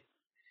 Really?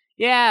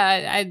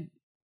 Yeah,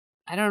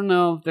 I don't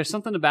know. There's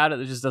something about it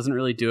that just doesn't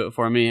really do it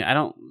for me. I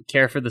don't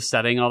care for the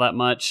setting all that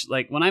much.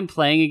 Like, when I'm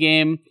playing a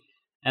game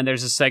and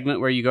there's a segment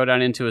where you go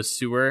down into a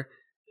sewer,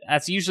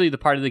 that's usually the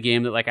part of the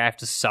game that like I have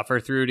to suffer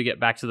through to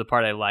get back to the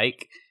part I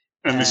like.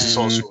 And this is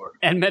all sewer.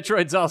 And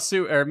Metroid's all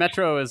sewer, or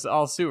Metro is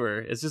all sewer.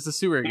 It's just a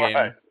sewer game.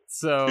 Right.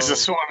 So it's the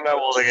sewer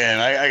levels again.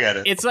 I get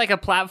it. It's like a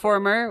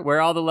platformer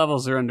where all the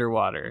levels are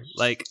underwater.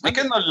 Like I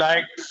kind of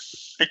like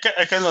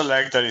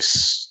that.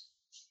 It's,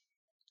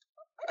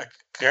 I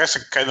guess,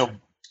 a kind of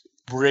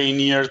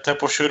brainier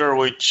type of shooter,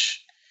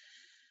 which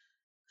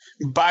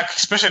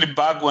especially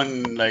back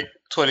when like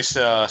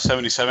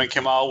 2077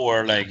 came out,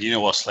 where like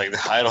was like the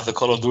height of the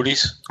Call of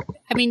Duties.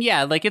 I mean,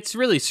 yeah, like it's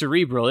really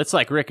cerebral. It's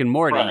like Rick and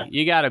Morty. Right.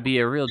 You got to be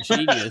a real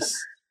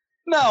genius.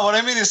 No, what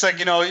I mean is like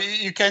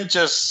you can't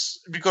just,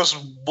 because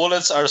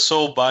bullets are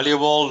so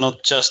valuable,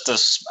 not just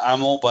as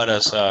ammo but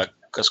as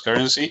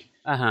currency.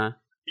 You kind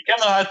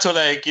of have to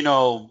like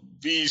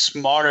be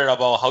smarter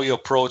about how you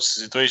approach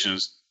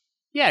situations.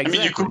 Yeah, exactly.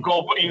 I mean, you could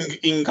go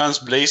in guns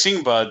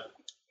blazing, but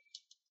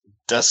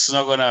that's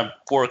not gonna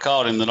work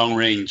out in the long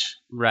range.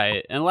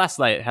 Right, and Last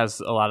Light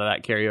has a lot of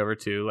that carryover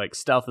too. Like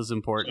stealth is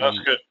important. That's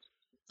good.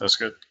 That's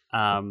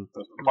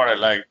the part I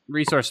like.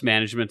 Resource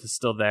management is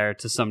still there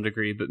to some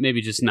degree, but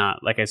maybe just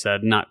not, like I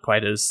said, not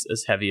quite as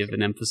heavy of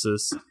an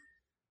emphasis.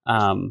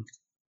 I don't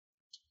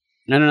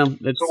know.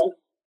 So,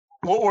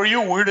 were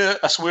you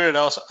as weird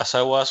as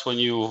I was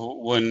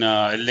when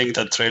I linked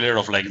that trailer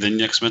of like the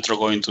next Metro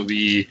going to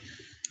be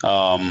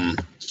an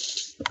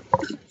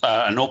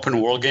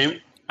open world game?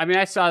 I mean,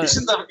 I saw that.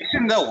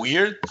 Isn't that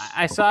weird?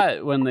 I saw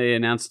it when they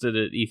announced it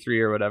at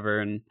E3 or whatever,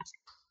 and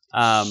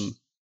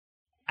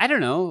I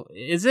don't know.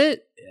 Is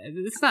it?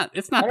 It's not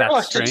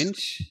that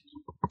strange.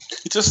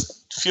 It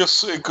just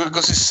feels good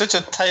because it's such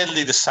a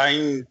tightly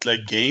designed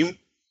like game.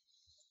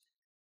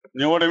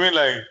 You know what I mean?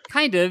 Like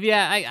kind of,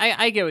 yeah.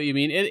 I get what you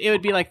mean. It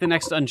would be like the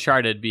next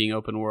Uncharted being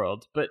open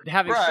world. But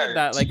having said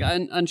that, like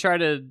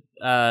Uncharted,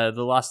 The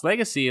Lost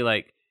Legacy,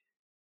 like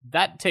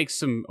that takes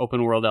some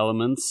open world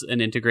elements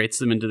and integrates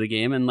them into the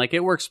game, and like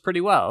it works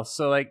pretty well.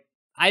 So like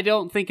I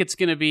don't think it's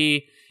gonna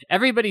be.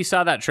 Everybody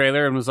saw that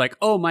trailer and was like,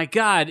 "Oh my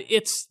god,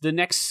 it's the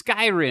next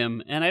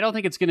Skyrim," and I don't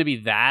think it's gonna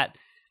be that.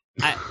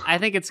 I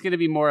think it's going to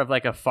be more of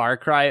like a Far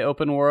Cry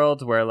open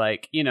world where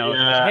like,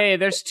 hey,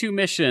 there's 2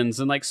 missions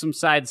and like some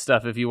side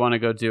stuff if you want to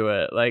go do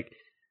it. Like,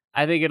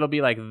 I think it'll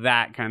be like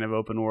that kind of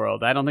open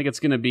world. I don't think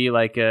it's going to be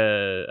like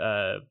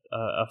a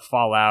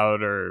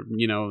Fallout or,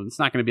 it's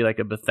not going to be like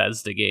a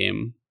Bethesda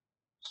game.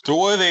 The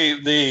way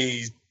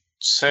they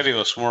said it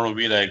was more to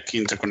be like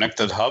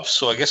interconnected hubs.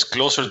 So I guess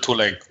closer to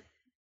like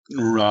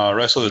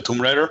Rise of the Tomb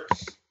Raider.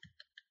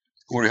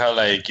 Where you have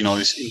like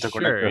this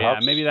interconnected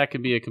hubs. Maybe that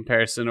could be a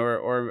comparison,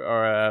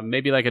 or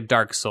maybe like a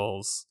Dark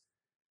Souls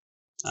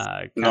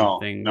kind of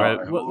thing.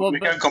 We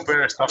can't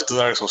compare stuff to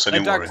Dark Souls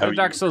anymore. A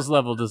Dark Souls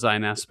level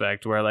design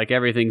aspect where like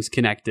everything's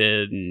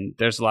connected and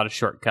there's a lot of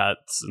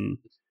shortcuts and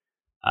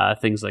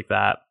things like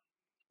that.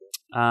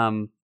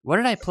 What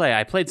did I play?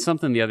 I played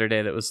something the other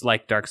day that was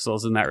like Dark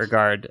Souls in that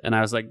regard, and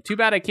I was like, too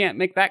bad I can't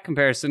make that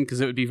comparison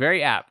because it would be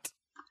very apt.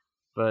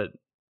 But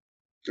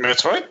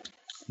that's right.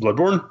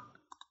 Bloodborne.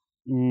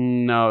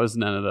 No, it was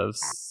none of those.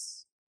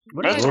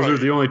 Those are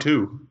the only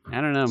 2.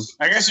 I don't know.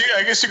 I guess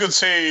you could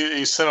say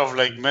instead of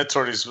like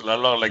Metroid is a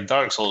lot like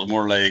Dark Souls,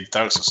 more like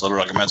Dark Souls, a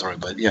lot like Metroid.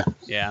 But yeah.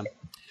 Yeah.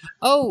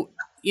 Oh,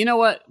 you know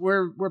what?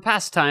 We're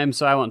past time,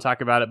 so I won't talk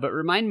about it. But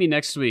remind me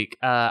next week.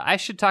 I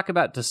should talk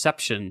about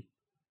Deception.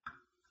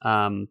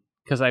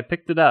 Because I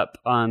picked it up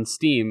on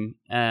Steam,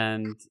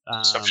 and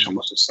Deception.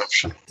 What's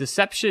Deception?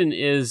 Deception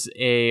is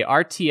a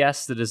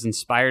RTS that is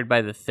inspired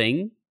by The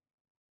Thing.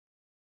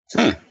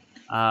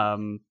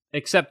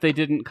 Except they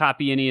didn't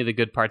copy any of the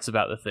good parts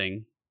about The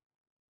Thing.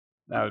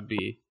 That would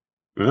be.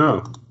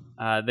 Oh.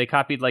 They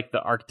copied like the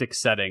Arctic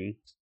setting,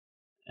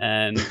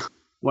 and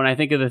when I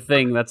think of The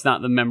Thing, that's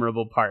not the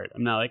memorable part.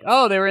 I'm not like,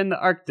 oh, they were in the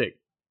Arctic.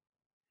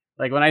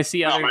 Like when I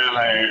see other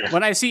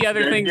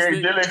things,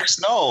 like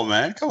snow,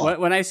 man. Come on.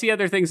 When I see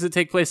other things that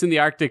take place in the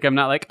Arctic, I'm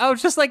not like, oh,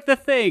 just like The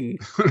Thing.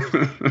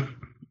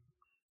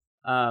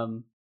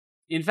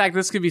 In fact,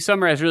 this could be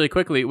summarized really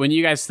quickly. When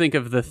you guys think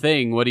of The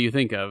Thing, what do you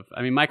think of?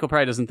 I mean, Michael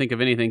probably doesn't think of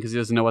anything because he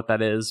doesn't know what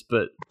that is,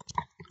 but...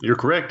 You're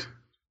correct.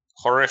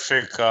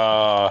 Horrific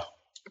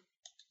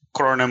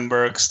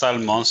Cronenberg-style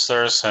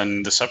monsters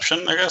and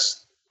deception, I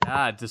guess?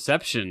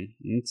 Deception.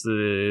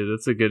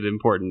 That's a good,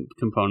 important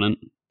component.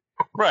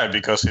 Right,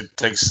 because it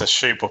takes the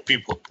shape of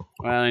people.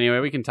 Well,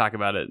 anyway, we can talk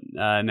about it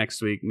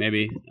next week,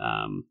 maybe.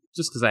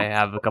 Just because I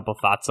have a couple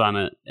thoughts on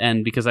it,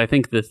 and because I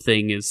think The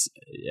Thing is,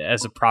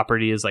 as a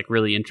property, is like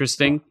really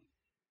interesting.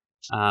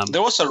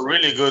 There was a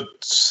really good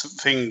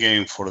Thing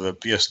game for the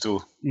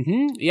PS2.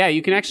 Mm-hmm. Yeah,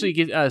 you can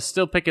actually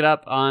still pick it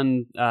up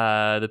on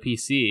the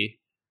PC.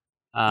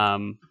 At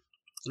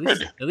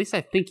least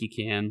I think you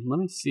can. Let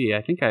me see.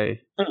 I think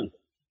I.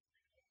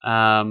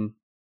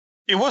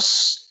 It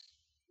was.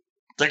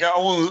 Like I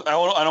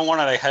don't want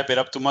to like hype it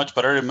up too much,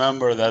 but I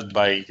remember that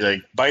by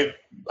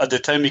at the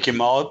time it came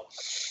out,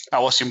 I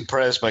was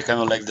impressed by kind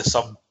of like the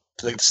stuff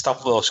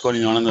that was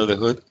going on under the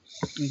hood.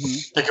 Mm-hmm.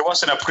 Like it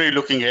wasn't a pretty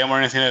looking game or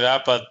anything like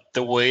that, but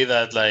the way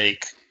that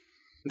like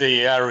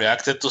the AI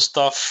reacted to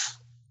stuff,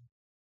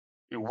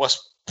 it was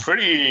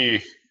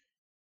pretty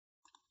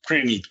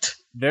neat.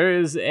 There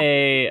is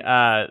a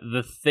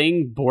The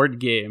Thing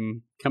board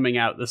game coming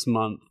out this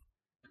month,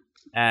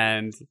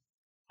 and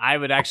I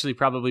would actually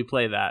probably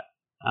play that.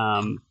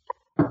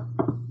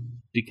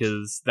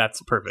 Because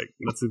that's perfect.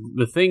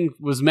 The thing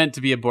was meant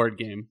to be a board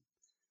game.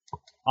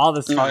 All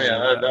this. Oh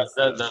yeah,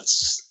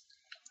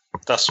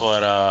 that's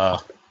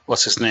what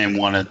what's his name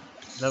wanted.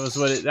 That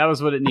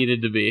was what it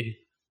needed to be.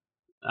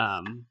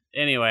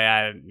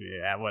 Anyway,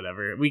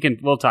 whatever.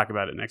 We'll talk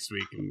about it next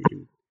week and we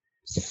can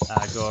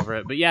go over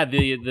it. But yeah,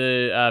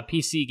 the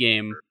PC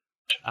game.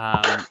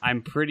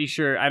 I'm pretty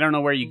sure. I don't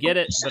know where you get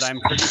it, but I'm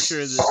pretty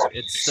sure that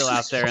it's still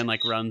out there and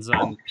like runs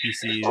on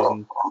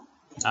PCs.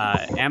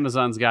 And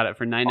Amazon's got it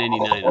for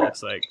 $9.99. It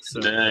looks like.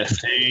 So. The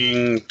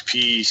Thing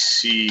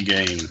PC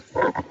game.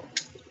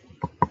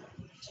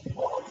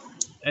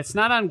 It's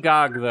not on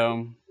GOG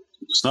though.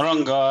 It's not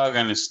on GOG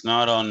and it's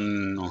not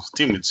on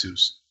Steam, it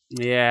seems.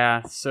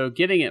 Yeah, so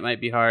getting it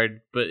might be hard,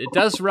 but it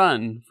does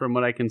run from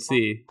what I can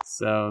see.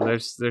 So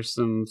there's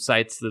some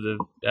sites that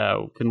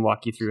can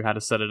walk you through how to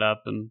set it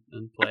up and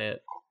play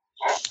it.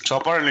 So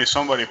apparently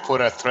somebody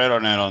put a thread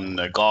on it on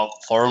the GOG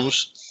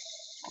forums,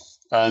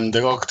 and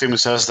the GOG team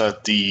says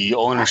that the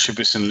ownership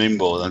is in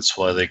limbo. That's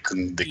why they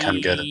can't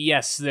get it.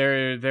 Yes,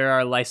 there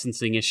are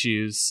licensing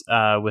issues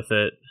with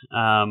it.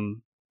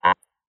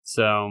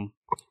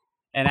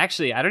 And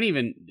actually, I don't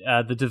even.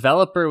 The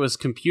developer was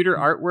Computer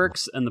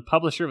Artworks, and the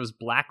publisher was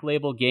Black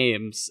Label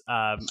Games.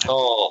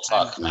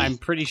 I'm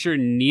pretty sure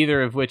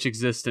neither of which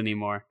exist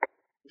anymore.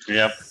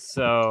 Yep.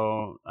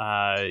 So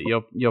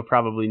you'll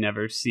probably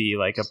never see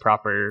like a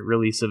proper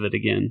release of it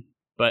again.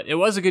 But it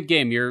was a good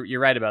game. You're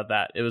right about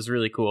that. It was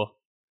really cool.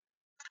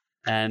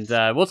 And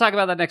we'll talk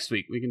about that next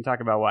week. We can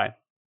talk about why.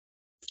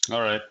 All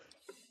right.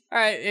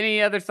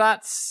 Any other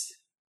thoughts?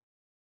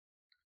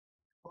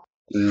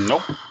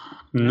 Nope.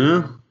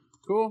 No.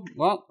 Cool.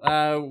 Well,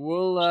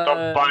 we'll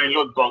stop buying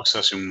loot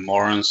boxes, you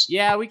morons.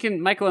 Yeah,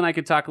 Michael and I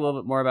could talk a little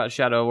bit more about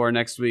Shadow of War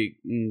next week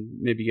and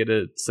maybe get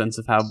a sense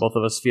of how both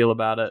of us feel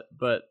about it.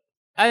 But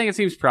I think it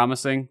seems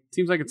promising.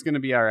 Seems like it's going to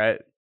be all right.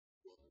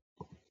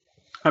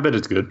 I bet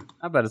it's good.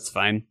 I bet it's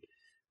fine.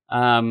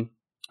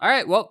 All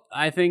right. Well,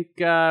 I think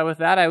with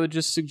that, I would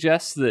just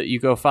suggest that you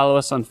go follow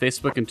us on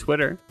Facebook and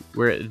Twitter.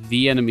 We're at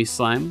The Enemy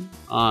Slime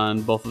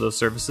on both of those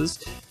services.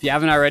 If you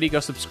haven't already, go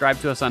subscribe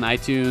to us on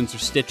iTunes or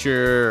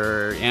Stitcher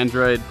or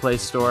Android Play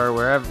Store,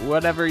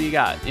 whatever you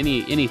got,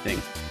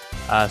 anything.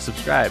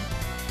 Subscribe.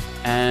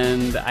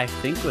 And I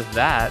think with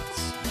that,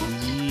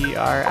 we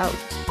are out.